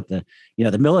Christ. That's what the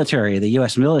military, the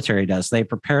U.S. military does. They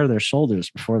prepare their soldiers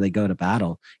before they go to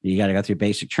battle. You got to go through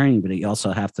basic training, but you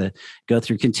also have to go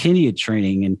through continued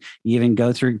training and even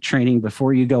go through training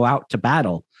before you go out to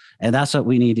battle. And that's what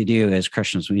we need to do as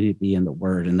Christians. We need to be in the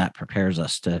word, and that prepares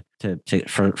us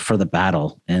for the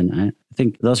battle. And I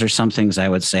think those are some things I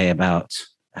would say about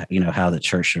how the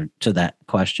church are to that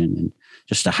question, and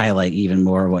just to highlight even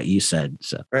more what you said.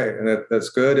 So right, and that's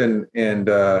good. And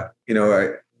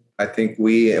I think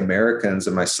we Americans,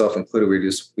 and myself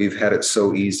included, we've had it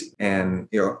so easy, and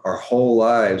our whole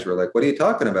lives we're like, what are you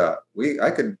talking about? I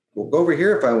could go over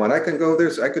here if I want. I can go there.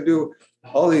 I could do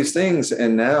all these things.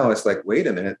 And now it's like, wait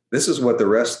a minute, this is what the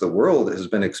rest of the world has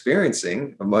been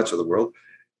experiencing, much of the world.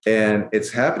 And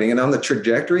it's happening. And on the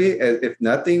trajectory, if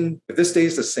this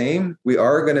stays the same, we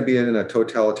are going to be in a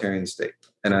totalitarian state.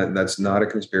 And that's not a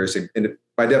conspiracy. And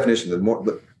by definition,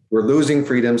 we're losing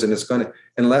freedoms, and it's going to,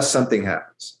 unless something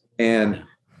happens. And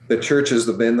the church has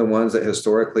been the ones that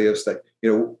historically have said,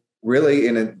 really,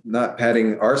 not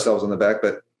patting ourselves on the back,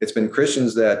 but it's been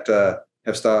Christians that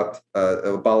have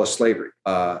abolished slavery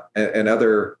and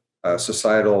other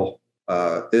societal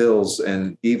ills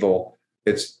and evil.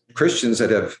 It's Christians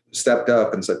that have stepped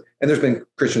up and said, and there's been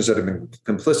Christians that have been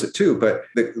complicit too, but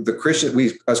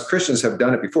we as Christians have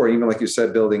done it before, even like you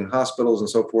said, building hospitals and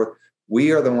so forth.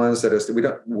 We are the ones we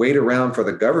don't wait around for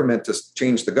the government to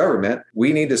change the government.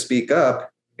 We need to speak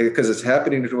up because it's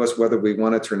happening to us whether we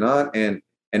want it or not, and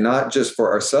not just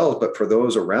for ourselves, but for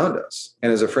those around us.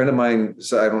 And as a friend of mine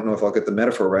said, I don't know if I'll get the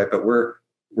metaphor right, but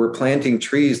we're planting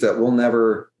trees that will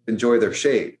never enjoy their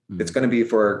shade. Mm-hmm. It's going to be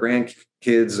for our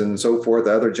grandkids and so forth,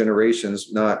 other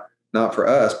generations, not for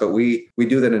us, but we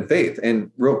do that in faith.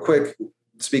 And real quick,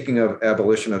 speaking of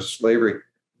abolition of slavery,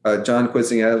 John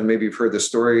Quincy Adams, maybe you've heard the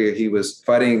story. He was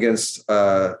fighting against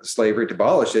slavery to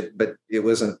abolish it, but it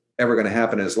wasn't ever going to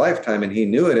happen in his lifetime. And he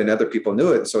knew it, and other people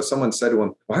knew it. And so someone said to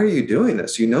him, why are you doing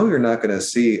this? You're not going to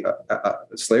see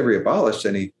slavery abolished.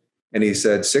 And he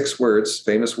said 6 words,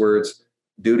 famous words,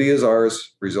 Duty is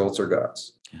ours, results are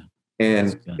God's. Yeah.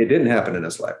 And it didn't happen in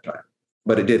his lifetime,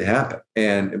 but it did happen.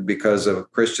 And because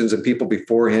of Christians and people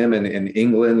before him in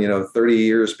England, 30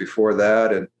 years before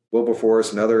that, and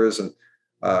Wilberforce and others, and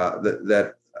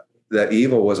that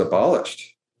evil was abolished.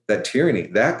 That tyranny,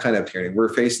 that kind of tyranny. We're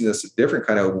facing this different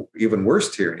kind of even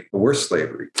worse tyranny, worse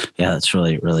slavery. Yeah, that's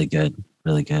really, really good.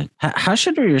 Really good. How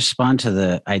should we respond to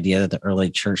the idea that the early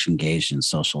church engaged in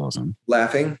socialism?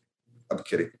 Laughing. I'm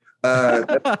kidding.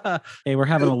 Hey, we're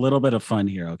having a little bit of fun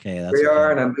here. Okay. That's we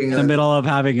are. And I'm being in the middle of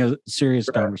having a serious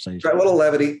conversation. A little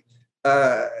levity.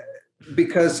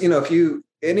 Because, if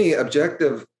any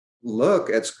objective look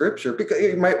at scripture, because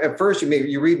you might, at first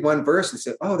you read one verse and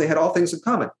say, oh, they had all things in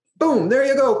common. Boom, there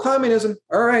you go, communism.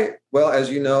 All right. Well, as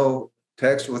you know,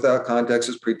 text without context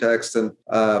is pretext, and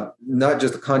not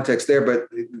just the context there, but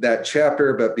that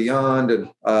chapter, but beyond.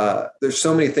 And there's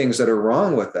so many things that are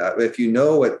wrong with that. If you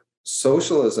know what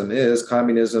socialism is,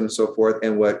 communism, so forth,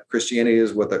 and what Christianity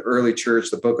is, what the early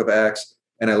church, the book of Acts,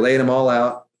 and I laid them all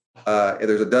out.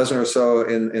 There's a dozen or so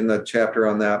in the chapter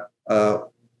on that.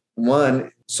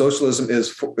 One, socialism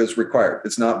is required.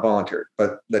 It's not voluntary,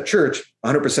 but the church,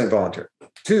 100% voluntary.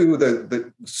 Two,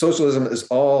 the socialism is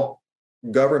all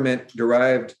government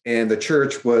derived, and the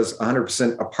church was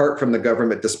 100% apart from the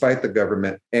government, despite the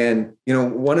government. And,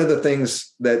 one of the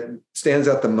things that stands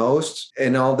out the most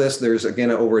in all this, there's again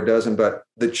over a dozen, but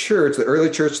the church, the early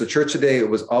church, the church today, it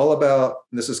was all about,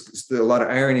 and this is a lot of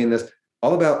irony in this,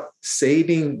 all about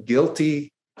saving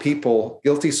guilty people,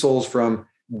 guilty souls from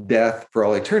death for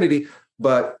all eternity.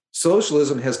 But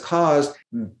socialism has caused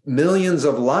millions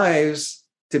of lives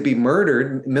to be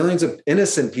murdered, millions of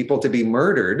innocent people to be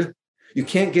murdered. You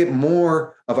can't get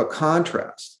more of a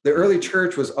contrast. The early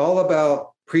church was all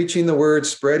about preaching the word,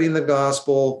 spreading the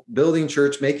gospel, building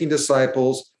church, making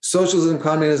disciples. Socialism,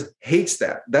 communism hates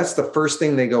that. That's the first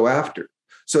thing they go after.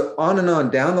 So on and on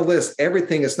down the list,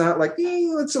 everything, it's not like,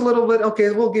 it's a little bit,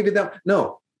 okay, we'll give you that.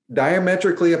 No,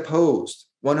 diametrically opposed,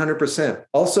 100%.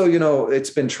 Also, it's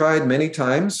been tried many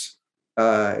times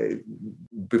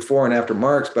before and after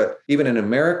Marx, but even in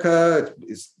America,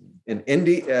 in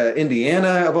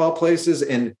Indiana, of all places,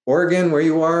 in Oregon, where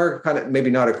you are, kind of maybe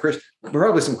not a Christian,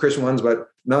 probably some Christian ones, but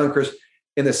non-Christian.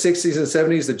 In the 60s and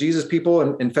 70s, the Jesus people,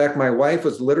 and in fact, my wife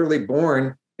was literally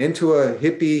born into a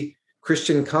hippie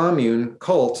Christian commune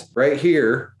cult right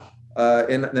here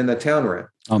in the town we're in.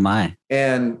 Oh my!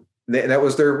 And that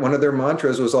was one of their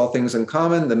mantras was all things in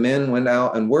common. The men went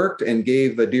out and worked and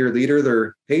gave the dear leader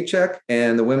their paycheck,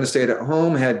 and the women stayed at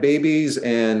home, had babies,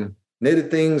 and knitted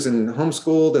things and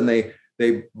homeschooled. And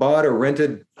they bought or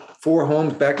rented 4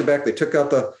 homes back to back. They took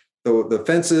out the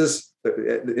fences,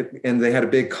 and they had a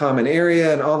big common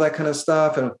area and all that kind of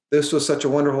stuff. And this was such a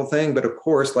wonderful thing. But of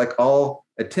course, like all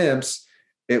attempts,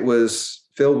 it was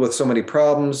filled with so many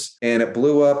problems, and it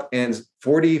blew up. And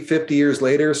 40, 50 years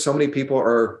later, so many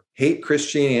people hate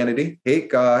Christianity, hate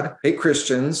God, hate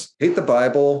Christians, hate the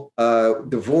Bible,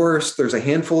 divorced. There's a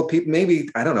handful of people, maybe,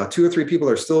 I don't know, 2 or 3 people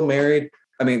are still married.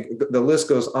 I mean, the list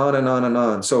goes on and on and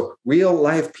on. So real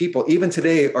life people, even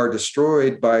today, are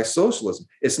destroyed by socialism.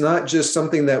 It's not just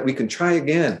something that we can try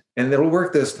again and it'll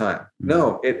work this time.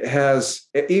 No, it has,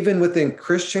 even within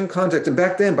Christian context. And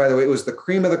back then, by the way, it was the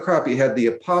cream of the crop. You had the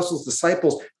apostles,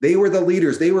 disciples. They were the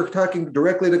leaders. They were talking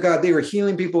directly to God. They were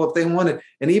healing people if they wanted.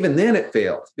 And even then it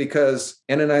failed because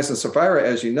Ananias and Sapphira,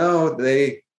 as you know,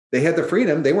 they had the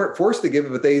freedom. They weren't forced to give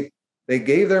it, but they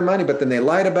gave their money, but then they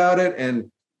lied about it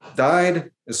and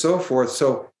died and so forth.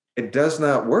 So it does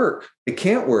not work. It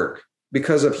can't work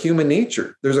because of human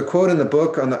nature. There's a quote in the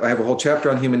book I have a whole chapter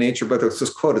on human nature, but it's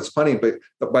this quote. It's funny, but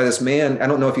by this man, I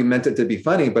don't know if he meant it to be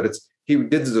funny, but he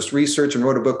did this research and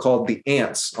wrote a book called The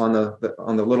Ants on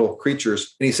the little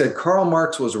creatures. And he said, Karl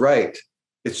Marx was right.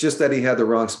 It's just that he had the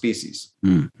wrong species.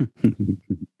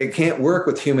 It can't work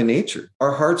with human nature.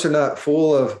 Our hearts are not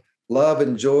full of love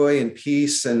and joy and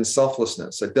peace and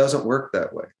selflessness. It doesn't work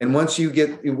that way. And once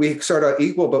we start out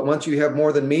equal, but once you have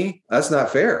more than me, that's not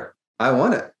fair. I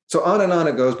want it. So on and on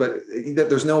it goes, but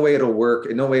there's no way it'll work.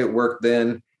 No way it worked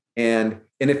then. And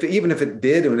even if it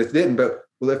did, and it didn't, but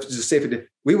let's just say if it did,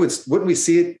 wouldn't we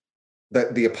see it?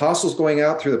 The apostles going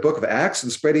out through the book of Acts and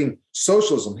spreading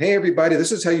socialism. Hey, everybody,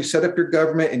 this is how you set up your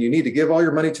government, and you need to give all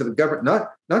your money to the government,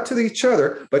 not to each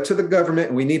other, but to the government.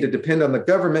 And we need to depend on the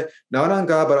government, not on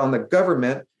God, but on the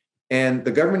government. And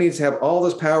the government needs to have all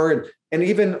this power. And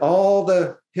even all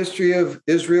the history of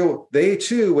Israel, they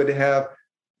too would have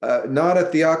not a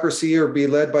theocracy or be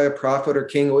led by a prophet or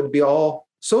king. It would be all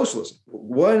socialism.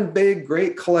 One big,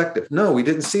 great collective. No, we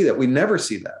didn't see that. We never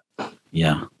see that.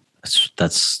 Yeah.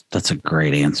 That's a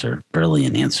great answer.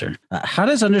 Brilliant answer. How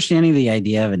does understanding the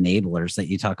idea of enablers that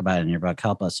you talk about in your book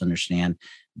help us understand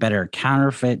better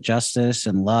counterfeit justice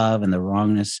and love and the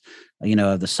wrongness,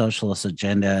 of the socialist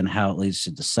agenda and how it leads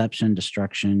to deception,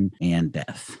 destruction, and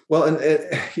death? Well, and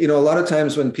a lot of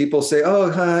times when people say,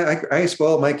 "Oh, hi, I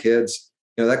spoil my kids,"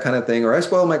 that kind of thing, or "I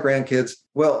spoil my grandkids."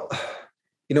 Well,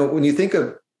 when you think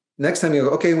of next time you go,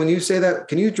 okay, when you say that,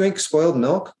 can you drink spoiled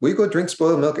milk? Will you go drink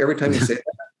spoiled milk every time you say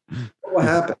that? What will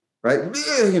happen? Right?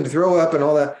 You can throw up and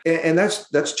all that. And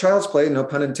that's child's play, no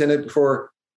pun intended,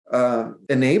 for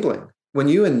enabling. When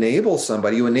you enable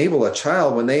somebody, you enable a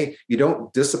child when you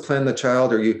don't discipline the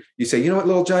child, or you say, "You know what,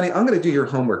 little Johnny, I'm going to do your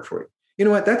homework for you. You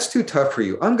know what, that's too tough for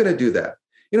you. I'm going to do that.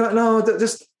 No,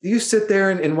 just you sit there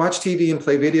and watch TV and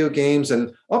play video games,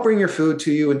 and I'll bring your food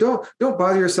to you, and don't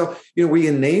bother yourself." We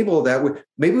enable that.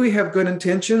 Maybe we have good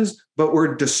intentions, but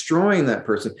we're destroying that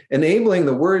person. Enabling,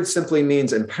 the word simply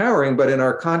means empowering, but in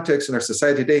our context, in our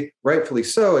society today, rightfully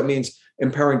so, it means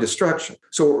empowering destruction.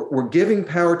 So we're giving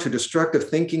power to destructive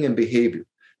thinking and behavior.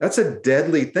 That's a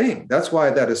deadly thing. That's why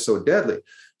that is so deadly.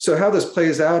 So how this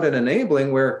plays out in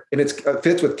enabling, and it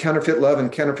fits with counterfeit love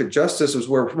and counterfeit justice, is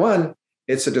where, one,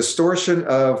 it's a distortion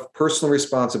of personal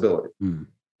responsibility.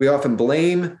 We often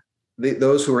blame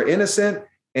those who are innocent,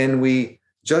 and we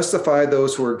justify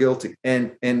those who are guilty.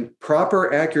 And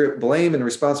proper, accurate blame and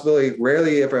responsibility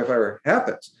rarely ever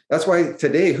happens. That's why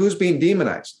today, who's being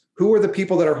demonized? Who are the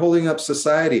people that are holding up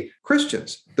society?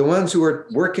 Christians, the ones who are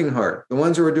working hard, the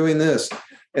ones who are doing this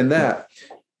and that.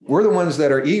 We're the ones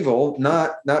that are evil,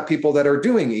 not people that are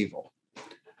doing evil.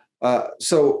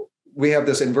 So we have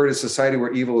this inverted society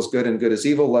where evil is good and good is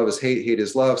evil, love is hate, hate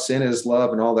is love, sin is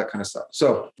love, and all that kind of stuff.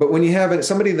 So, but when you have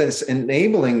somebody that's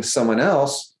enabling someone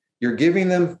else, you're giving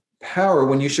them power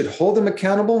when you should hold them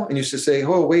accountable, and you should say,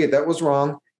 "Oh, wait, that was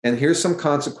wrong, and here's some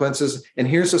consequences, and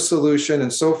here's a solution,"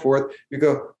 and so forth. You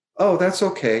go, "Oh, that's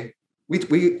okay.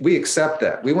 We accept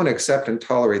that. We want to accept and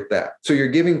tolerate that." So you're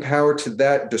giving power to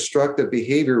that destructive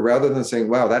behavior rather than saying,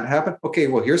 "Wow, that happened. Okay,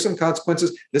 well, here's some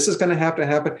consequences. This is going to have to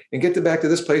happen, and get back to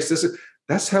this place."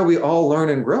 That's how we all learn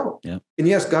and grow. Yeah. And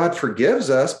yes, God forgives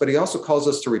us, but he also calls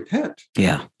us to repent.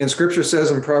 Yeah. And scripture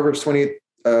says in Proverbs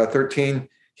 20:13,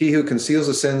 "He who conceals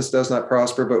the sins does not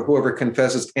prosper, but whoever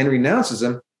confesses and renounces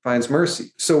them finds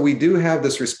mercy." So we do have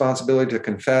this responsibility to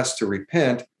confess, to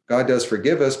repent. God does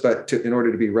forgive us, but in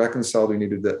order to be reconciled, we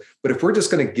need to do that. But if we're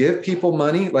just going to give people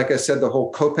money, like I said, the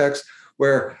whole COPEX,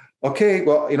 where, okay,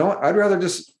 well, I'd rather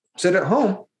just sit at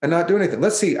home and not do anything.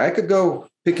 Let's see, I could go,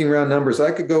 picking round numbers,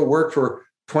 I could go work for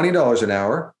 $20 an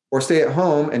hour, or stay at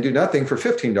home and do nothing for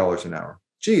 $15 an hour.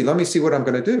 Gee, let me see what I'm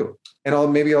going to do.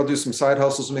 And maybe I'll do some side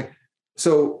hustles.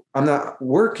 So I'm not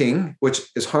working, which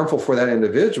is harmful for that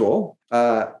individual,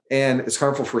 and it's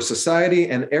harmful for society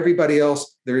and everybody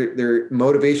else. Their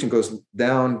motivation goes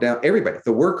down. Everybody,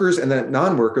 the workers and the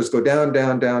non-workers, go down,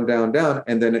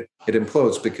 and then it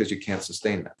implodes because you can't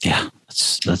sustain that. Yeah,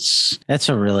 that's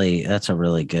a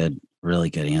really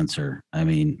good answer. I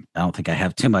mean, I don't think I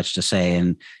have too much to say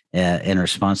in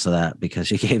response to that,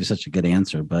 because you gave such a good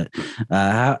answer. But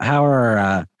how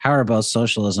are both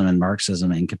socialism and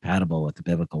Marxism incompatible with the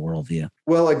biblical worldview?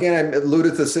 Well, again, I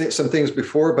alluded to some things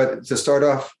before, but to start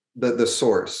off, the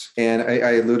source, and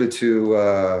I alluded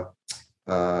to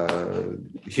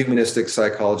humanistic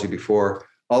psychology before.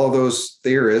 All of those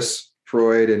theorists,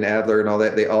 Freud and Adler and all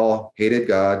that, they all hated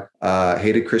God,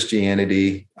 hated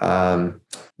Christianity.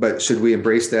 But should we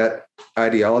embrace that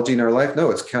ideology in our life?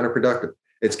 No, it's counterproductive.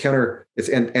 It's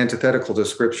antithetical to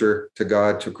Scripture, to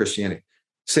God, to Christianity.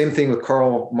 Same thing with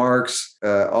Karl Marx.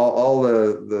 All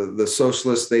the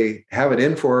socialists, they have it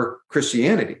in for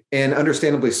Christianity, and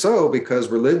understandably so, because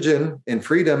religion and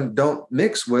freedom don't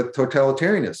mix with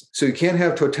totalitarianism. So you can't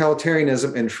have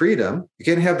totalitarianism and freedom. You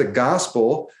can't have the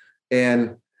gospel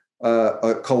and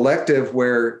a collective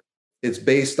where it's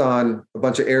based on a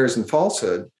bunch of errors and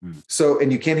falsehood. So,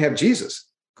 and you can't have Jesus.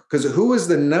 Because who is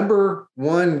the number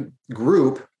one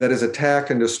group that is attacked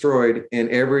and destroyed in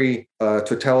every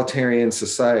totalitarian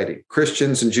society?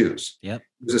 Christians and Jews. Yep.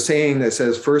 There's a saying that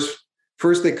says first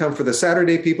they come for the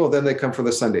Saturday people, then they come for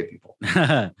the Sunday people.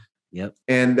 Yep.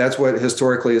 And that's what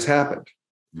historically has happened.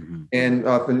 Mm-hmm. And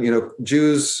often,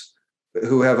 Jews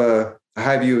who have a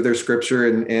high view of their scripture,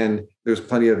 and there's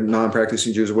plenty of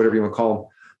non-practicing Jews, or whatever you want to call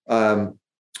them,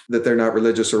 that they're not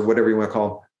religious, or whatever you want to call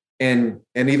them.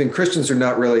 And even Christians are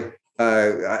not really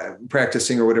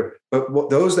practicing or whatever. But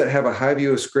those that have a high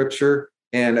view of Scripture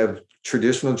and of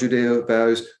traditional Judeo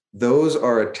values, those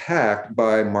are attacked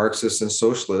by Marxists and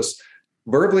socialists.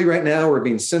 Verbally, right now, we're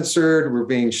being censored, we're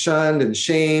being shunned and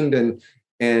shamed,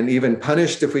 and even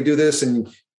punished if we do this.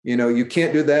 And You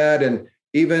can't do that. And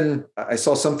even I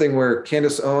saw something where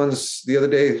Candace Owens the other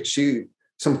day,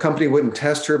 some company wouldn't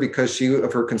test her because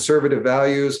of her conservative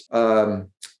values.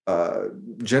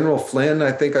 General Flynn,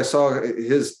 I think I saw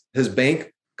his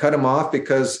bank cut him off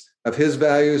because of his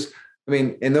values. I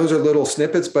mean, and those are little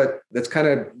snippets, but that's kind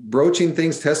of broaching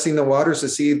things, testing the waters to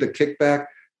see the kickback.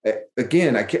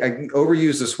 Again, I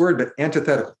overuse this word, but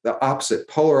antithetical, the opposite,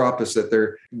 polar opposite.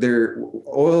 They're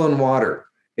oil and water.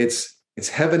 It's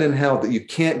heaven and hell, that you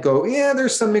can't go, yeah,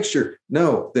 there's some mixture.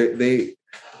 No, they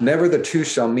never the two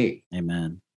shall meet.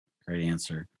 Amen. Great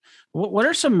answer. What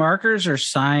are some markers or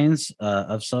signs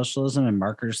of socialism and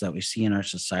markers that we see in our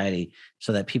society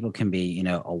so that people can be,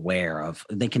 aware of,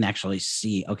 they can actually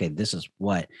see, okay, this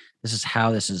is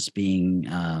how this is being,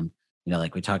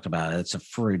 like we talked about, it's a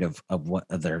fruit of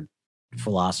their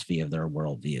philosophy, of their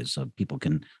worldview. So people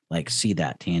can see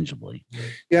that tangibly.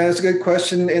 Yeah, that's a good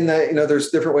question. In that,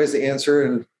 there's different ways to answer,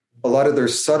 and a lot of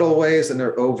there's subtle ways and there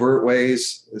are overt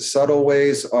ways. The subtle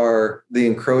ways are the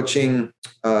encroaching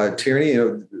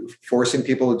tyranny, forcing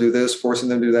people to do this, forcing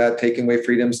them to do that, taking away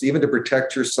freedoms, even to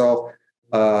protect yourself,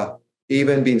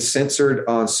 even being censored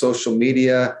on social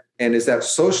media. And is that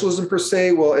socialism per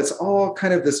se? Well, it's all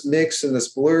kind of this mix and this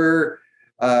blur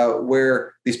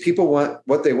where these people want,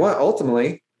 what they want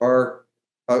ultimately are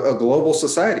a global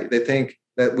society. They think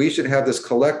that we should have this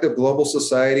collective global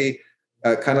society,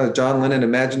 kind of John Lennon,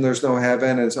 imagine there's no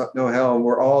heaven and no hell, and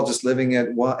we're all just living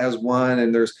as one,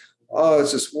 and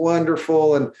it's just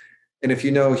wonderful. And if you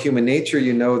know human nature,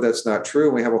 that's not true.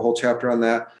 We have a whole chapter on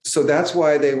that. So that's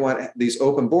why they want these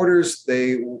open borders.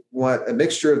 They want a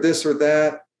mixture of this or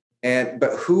that.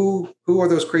 But who are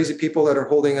those crazy people that are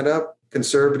holding it up?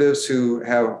 Conservatives who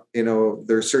have,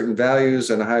 their certain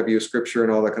values and a high view of scripture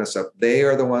and all that kind of stuff. They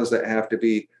are the ones that have to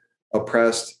be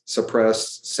oppressed,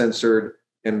 suppressed, censored,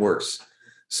 and worse.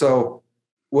 So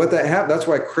that's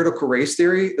why critical race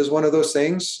theory is one of those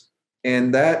things.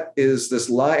 And that is this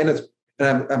lie. And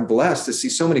I'm blessed to see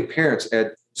so many parents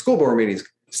at school board meetings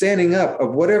standing up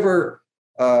of whatever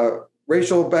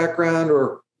racial background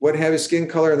or what have you, skin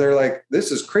color. And they're like,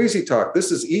 this is crazy talk.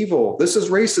 This is evil. This is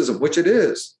racism, which it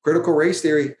is. Critical race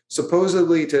theory,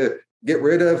 supposedly to get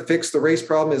rid of, fix the race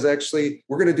problem, is actually,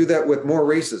 we're going to do that with more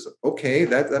racism. Okay,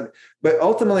 but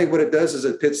ultimately what it does is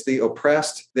it pits the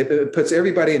oppressed, it puts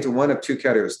everybody into one of two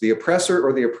categories, the oppressor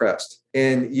or the oppressed.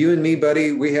 And you and me,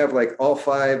 buddy, we have all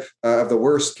five of the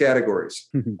worst categories.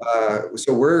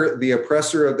 So we're the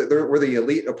oppressor we're the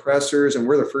elite oppressors, and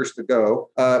we're the first to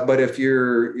go. But if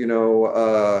you're,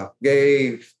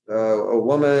 gay, a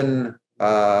woman,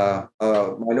 a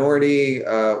minority,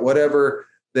 whatever,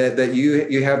 that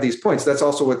you have these points. That's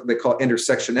also what they call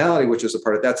intersectionality, which is a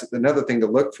part of that's another thing to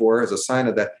look for as a sign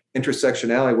of that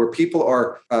intersectionality, where people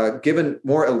are given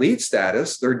more elite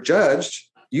status. They're judged.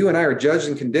 You and I are judged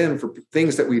and condemned for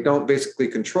things that we don't basically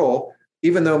control.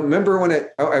 Even though, remember when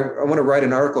I want to write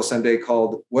an article someday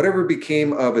called "Whatever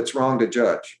Became of It's Wrong to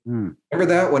Judge." Remember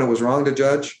that, when it was wrong to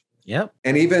judge? Yep.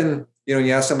 And even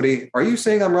you ask somebody, "Are you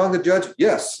saying I'm wrong to judge?"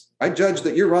 Yes, I judge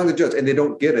that you're wrong to judge, and they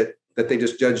don't get it, that they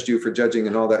just judged you for judging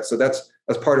and all that. So that's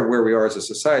part of where we are as a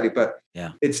society. But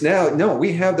it's now, no,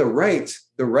 we have the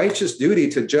righteous duty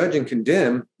to judge and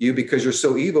condemn you because you're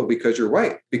so evil, because you're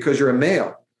white, because you're a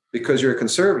male, because you're a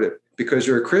conservative, because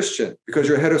you're a Christian, because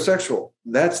you're a heterosexual.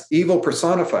 That's evil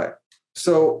personified.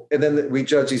 So, and then we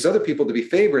judge these other people to be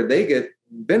favored. They get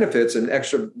benefits and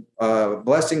extra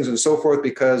blessings and so forth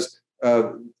because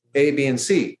of A, B, and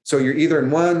C. So you're either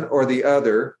in one or the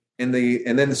other.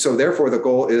 So therefore the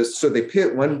goal is, so they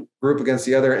pit one group against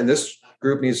the other, and this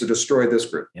group needs to destroy this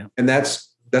group. Yeah. And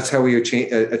that's how we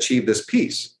achieve this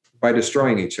peace, by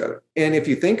destroying each other. And if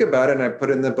you think about it, and I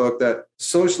put in the book that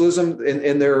socialism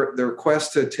in their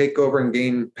quest to take over and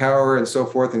gain power and so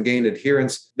forth and gain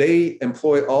adherence, they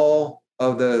employ all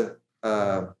of the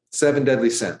 7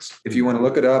 deadly sins. If you want to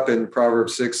look it up in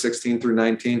Proverbs 6:16 through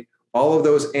 19, all of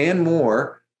those and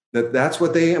more, that's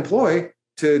what they employ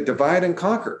to divide and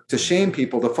conquer, to shame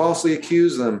people, to falsely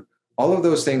accuse them, all of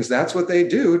those things. That's what they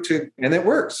do and it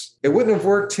works. It wouldn't have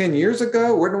worked 10 years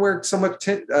ago. It wouldn't have worked so much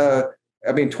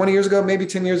 20 years ago, maybe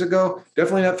 10 years ago,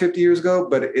 definitely not 50 years ago,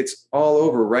 but it's all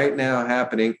over right now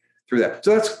happening through that.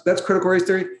 So that's critical race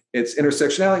theory. It's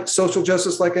intersectionality, social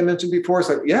justice, like I mentioned before. It's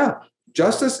like, yeah,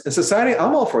 justice and society,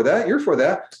 I'm all for that. You're for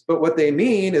that. But what they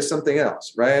mean is something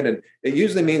else, right? And it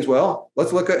usually means, well,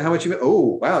 let's look at how much you make.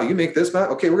 Oh, wow, you make this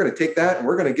amount. Okay, we're going to take that and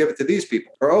we're going to give it to these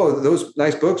people. Or, oh, those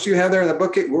nice books you have there in the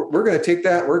bookcase, we're going to take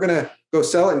that. We're going to go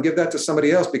sell it and give that to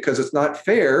somebody else because it's not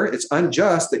fair. It's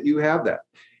unjust that you have that.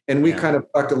 And we kind of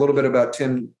talked a little bit about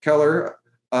Tim Keller.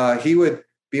 He would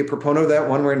be a proponent of that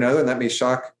one way or another, and that may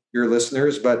shock your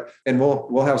listeners, and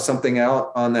we'll have something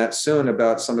out on that soon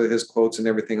about some of his quotes and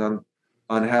everything on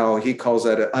how he calls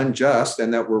that unjust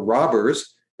and that we're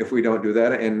robbers if we don't do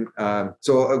that. And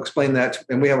so I'll explain that.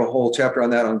 And we have a whole chapter on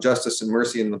that, on justice and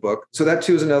mercy in the book. So that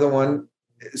too is another one.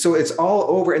 So it's all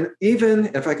over. And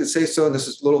even if I could say so, and this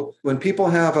is when people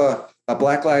have a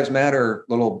Black Lives Matter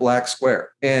little black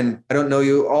square, and I don't know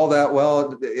you all that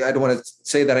well. I don't want to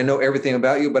say that I know everything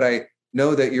about you, but I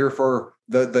know that you're for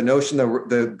the notion,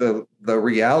 the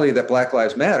reality that Black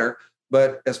Lives Matter.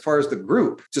 But as far as the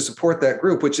group, to support that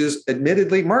group, which is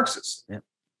admittedly Marxist,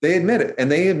 they admit it.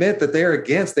 And they admit that they're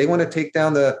against, they want to take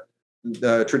down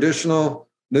the traditional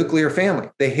nuclear family.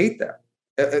 They hate that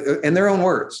in their own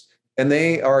words. And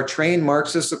they are trained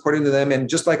Marxists according to them. And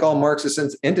just like all Marxist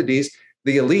entities,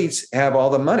 the elites have all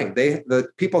the money. The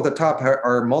people at the top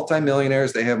are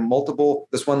multimillionaires. They have multiple.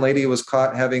 This one lady was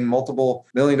caught having multiple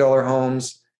 $1 million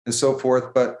homes and so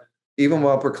forth. But even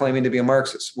while proclaiming to be a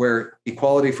Marxist, where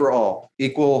equality for all,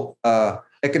 equal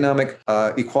economic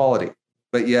equality,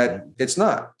 but yet it's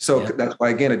not. So that's why,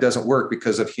 again, it doesn't work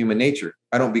because of human nature.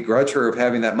 I don't begrudge her of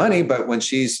having that money, but when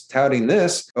she's touting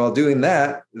this while doing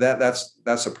that's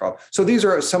a problem. So these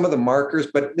are some of the markers.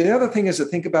 But the other thing is to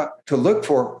think about, to look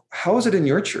for, how is it in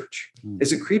your church?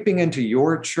 Is it creeping into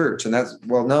your church? And that's,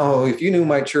 well, no, if you knew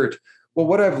my church. Well,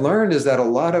 what I've learned is that a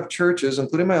lot of churches,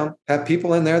 including my own, have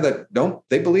people in there that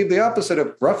they believe the opposite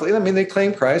of roughly. I mean, they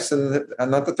claim Christ, and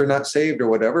not that they're not saved or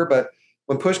whatever, but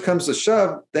when push comes to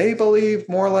shove, they believe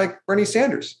more like Bernie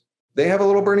Sanders. They have a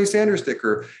little Bernie Sanders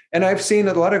sticker. And I've seen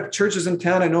a lot of churches in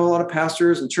town. I know a lot of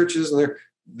pastors and churches, and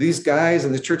these guys,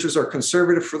 and the churches are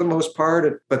conservative for the most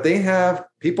part, but they have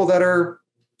people that are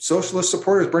socialist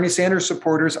supporters, Bernie Sanders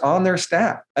supporters on their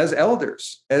staff as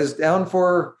elders, as down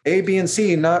for A, B, and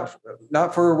C, not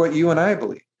for what you and I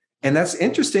believe. And that's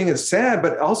interesting and sad,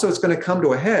 but also it's going to come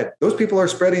to a head. Those people are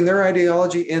spreading their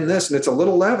ideology in this, and it's a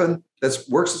little leaven that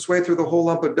works its way through the whole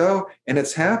lump of dough, and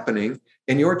it's happening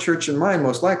in your church and mine,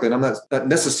 most likely. And I'm not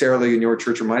necessarily in your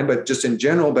church or mine, but just in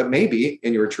general, but maybe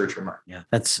in your church or mine. Yeah,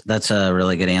 that's a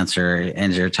really good answer.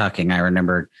 And you're talking, I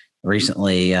remember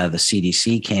recently the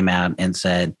CDC came out and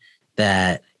said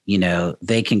that,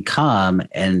 they can come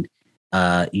and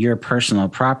your personal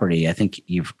property, I think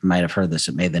you might have heard this,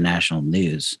 it made the national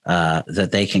news, that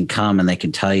they can come and they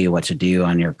can tell you what to do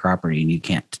on your property, and you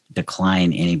can't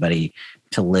decline anybody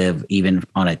to live even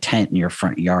on a tent in your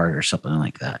front yard or something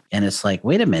like that. And it's like,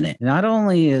 wait a minute. Not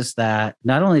only does that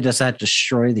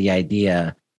destroy the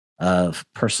idea of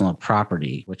personal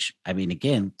property, which, I mean,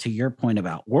 again, to your point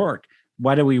about work,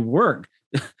 why do we work?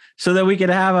 So that we could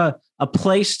have a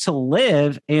place to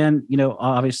live and,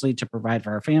 obviously to provide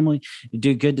for our family,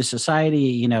 do good to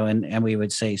society, and we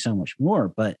would say so much more.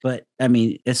 But I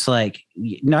mean, it's like,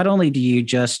 not only do you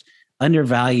just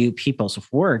undervalue people's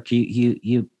work,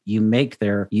 you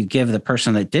give the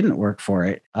person that didn't work for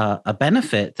it a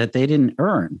benefit that they didn't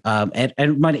earn.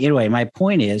 Anyway, my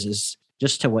point is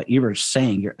just to what you were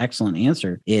saying, your excellent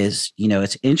answer is,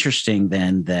 it's interesting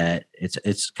then that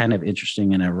it's kind of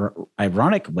interesting in an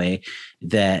ironic way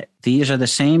that these are the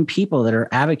same people that are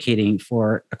advocating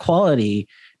for equality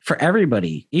for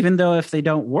everybody, even though if they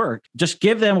don't work, just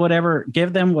give them whatever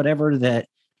that,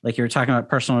 like you were talking about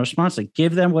personal responsibility,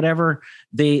 give them whatever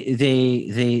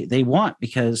they want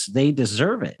because they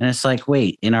deserve it. And it's like,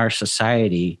 wait, in our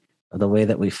society, the way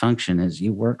that we function is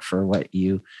you work for what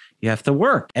you have to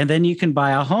work, and then you can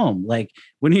buy a home. Like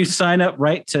when you sign up,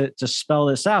 right, to spell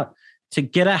this out, to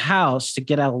get a house, to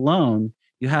get a loan,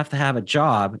 you have to have a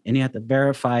job and you have to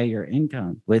verify your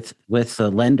income with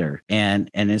the lender. And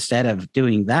instead of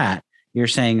doing that, you're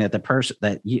saying that the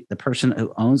person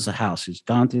who owns the house, who's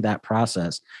gone through that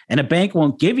process, and a bank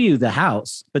won't give you the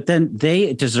house, but then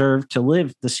they deserve to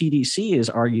live. The CDC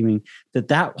is arguing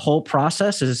that whole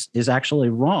process is actually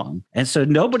wrong. And so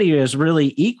nobody is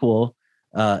really equal.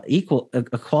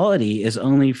 Equality is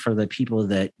only for the people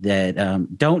that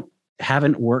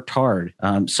haven't worked hard.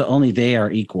 So only they are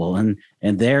equal, and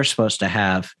they're supposed to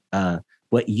have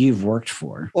what you've worked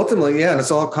for. Ultimately, yeah, and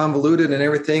it's all convoluted and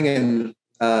everything, and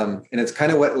it's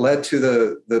kind of what led to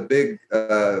the big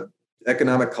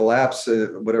economic collapse,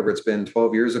 whatever it's been,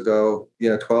 12 years ago,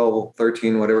 12,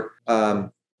 13, whatever.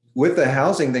 With the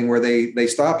housing thing, where they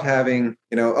stopped having,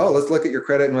 let's look at your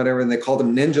credit and whatever, and they called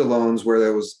them ninja loans, where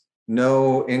there was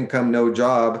no income, no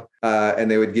job,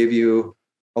 and they would give you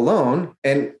a loan,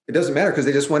 and it doesn't matter because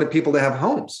they just wanted people to have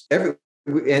homes. And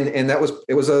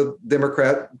it was a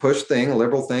Democrat push thing, a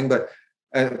liberal thing, but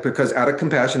because out of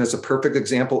compassion, it's a perfect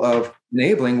example of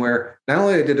enabling, where not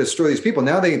only did it destroy these people,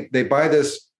 now they buy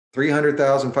this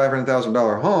 $300,000,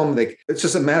 $500,000 home. It's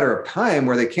just a matter of time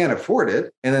where they can't afford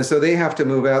it. And then so they have to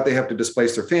move out, they have to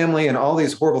displace their family and all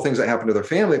these horrible things that happen to their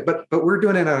family. But we're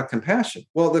doing it out of compassion.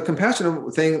 Well, the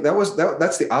compassion thing,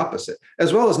 that's the opposite.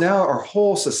 As well as now our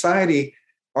whole society,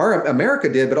 our America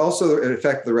did, but also it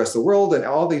affected the rest of the world. And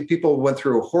all these people went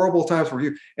through horrible times for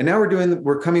you. And now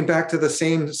we're coming back to the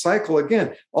same cycle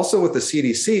again. Also with the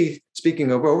CDC, speaking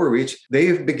of overreach,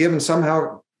 they've been given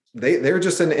somehow, they're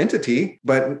just an entity,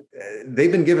 but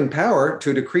they've been given power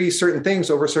to decree certain things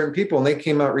over certain people. And they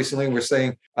came out recently and were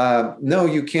saying, no,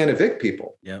 you can't evict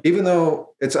people. Yep. Even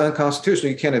though it's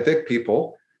unconstitutional, you can't evict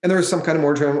people. And there was some kind of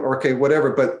moratorium, okay,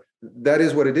 whatever, but that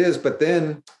is what it is. But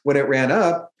then when it ran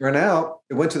out,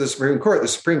 it went to the Supreme Court. The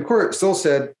Supreme Court still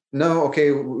said, no,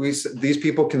 okay, these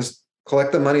people can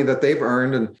collect the money that they've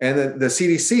earned. And the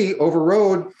CDC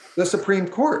overrode the Supreme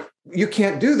Court. You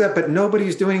can't do that, but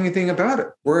nobody's doing anything about it.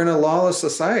 We're in a lawless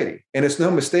society. And it's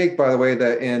no mistake, by the way,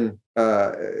 that in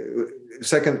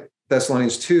 2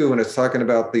 Thessalonians 2, when it's talking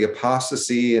about the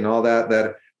apostasy and all that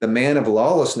the man of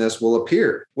lawlessness will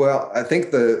appear. Well, I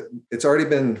think it's already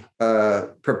been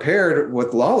prepared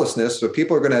with lawlessness, so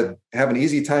people are going to have an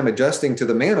easy time adjusting to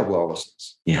the man of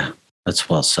lawlessness. Yeah, that's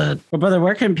well said. Well, brother,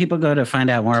 where can people go to find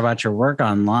out more about your work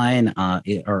online,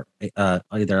 or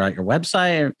either at your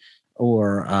website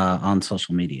or on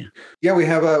social media? Yeah, we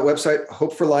have a website,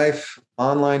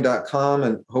 hopeforlifeonline.com,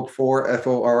 and hope for,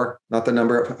 F-O-R, not the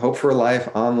number,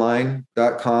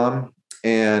 hopeforlifeonline.com.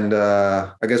 And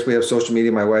I guess we have social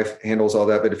media. My wife handles all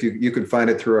that, but if you can find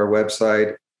it through our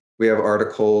website, we have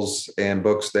articles and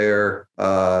books there.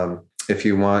 If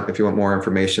you want more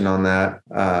information on that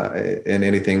and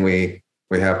anything we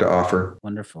have to offer.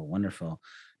 Wonderful, wonderful.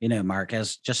 Mark,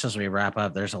 just as we wrap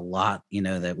up, there's a lot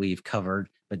that we've covered.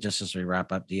 But just as we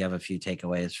wrap up, do you have a few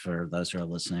takeaways for those who are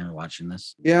listening or watching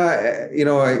this? Yeah,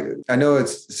 I know it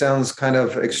sounds kind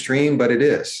of extreme, but it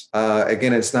is.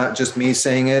 Again, it's not just me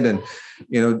saying it and,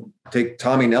 take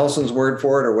Tommy Nelson's word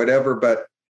for it or whatever, but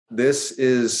this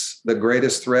is the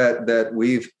greatest threat that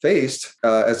we've faced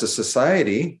as a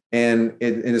society. And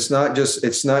it's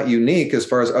not unique as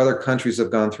far as other countries have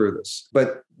gone through this.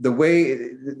 But the way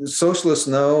socialists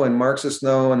know and Marxists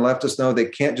know and leftists know, they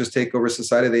can't just take over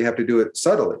society. They have to do it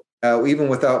subtly, even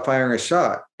without firing a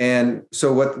shot. And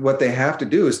so what they have to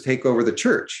do is take over the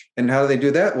church. And how do they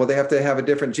do that? Well, they have to have a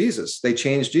different Jesus. They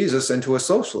changed Jesus into a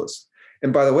socialist.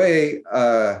 And by the way,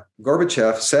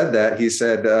 Gorbachev said that. He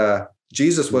said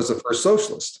Jesus was the first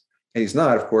socialist. And he's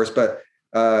not, of course, but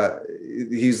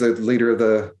he's the leader of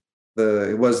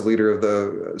he was the leader of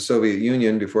the Soviet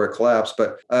Union before it collapsed.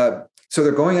 But so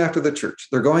they're going after the church.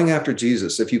 They're going after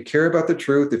Jesus. If you care about the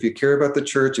truth, if you care about the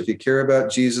church, if you care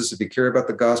about Jesus, if you care about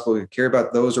the gospel, if you care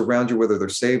about those around you, whether they're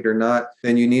saved or not,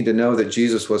 then you need to know that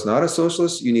Jesus was not a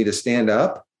socialist. You need to stand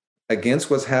up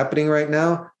against what's happening right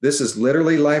now. This is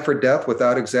literally life or death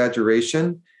without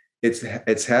exaggeration.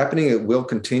 It's happening. It will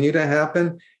continue to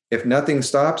happen. If nothing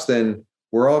stops, then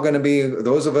we're all going to be,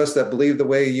 those of us that believe the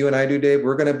way you and I do, Dave,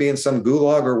 we're going to be in some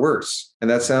gulag or worse. And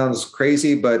that sounds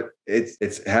crazy, but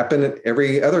it's happened in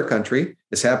every other country.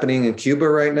 It's happening in Cuba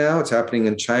right now. It's happening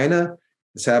in China.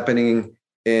 It's happening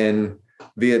in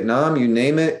Vietnam. You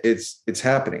name it, it's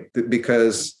happening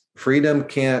because freedom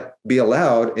can't be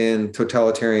allowed in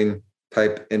totalitarian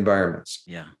type environments.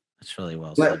 Yeah, that's really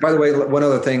well said. By the way, one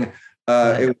other thing,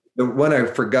 the one I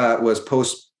forgot was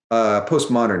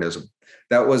postmodernism.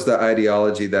 That was the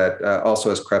ideology that also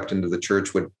has crept into the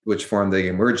church, which formed the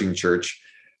emerging church.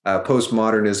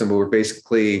 Postmodernism, where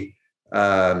basically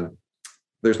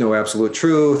there's no absolute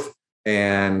truth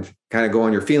and kind of go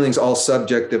on your feelings, all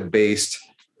subjective based.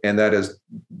 And that has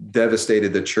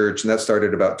devastated the church. And that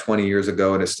started about 20 years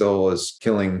ago, and it still is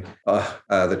killing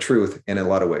the truth in a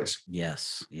lot of ways.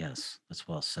 Yes. That's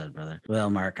well said, brother. Well,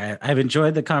 Mark, I've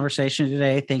enjoyed the conversation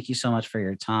today. Thank you so much for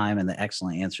your time and the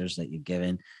excellent answers that you've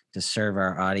given to serve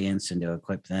our audience and to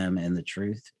equip them in the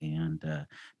truth. And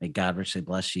may God richly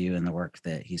bless you in the work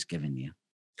that he's given you.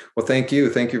 Well, thank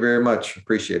you. Thank you very much.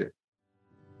 Appreciate it.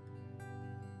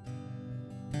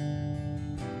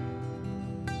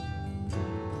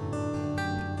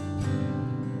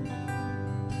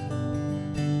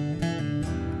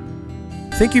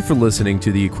 Thank you for listening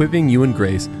to the Equipping You in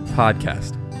Grace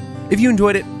podcast. If you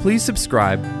enjoyed it, please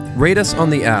subscribe, rate us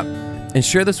on the app, and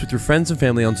share this with your friends and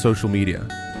family on social media.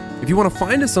 If you want to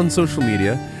find us on social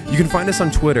media, you can find us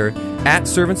on Twitter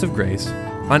 @Servants of Grace,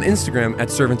 on Instagram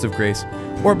 @Servants of Grace,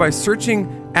 or by searching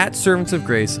 @Servants of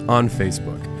Grace on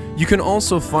Facebook. You can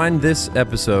also find this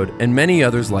episode and many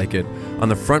others like it on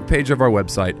the front page of our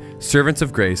website,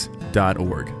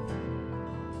 servantsofgrace.org.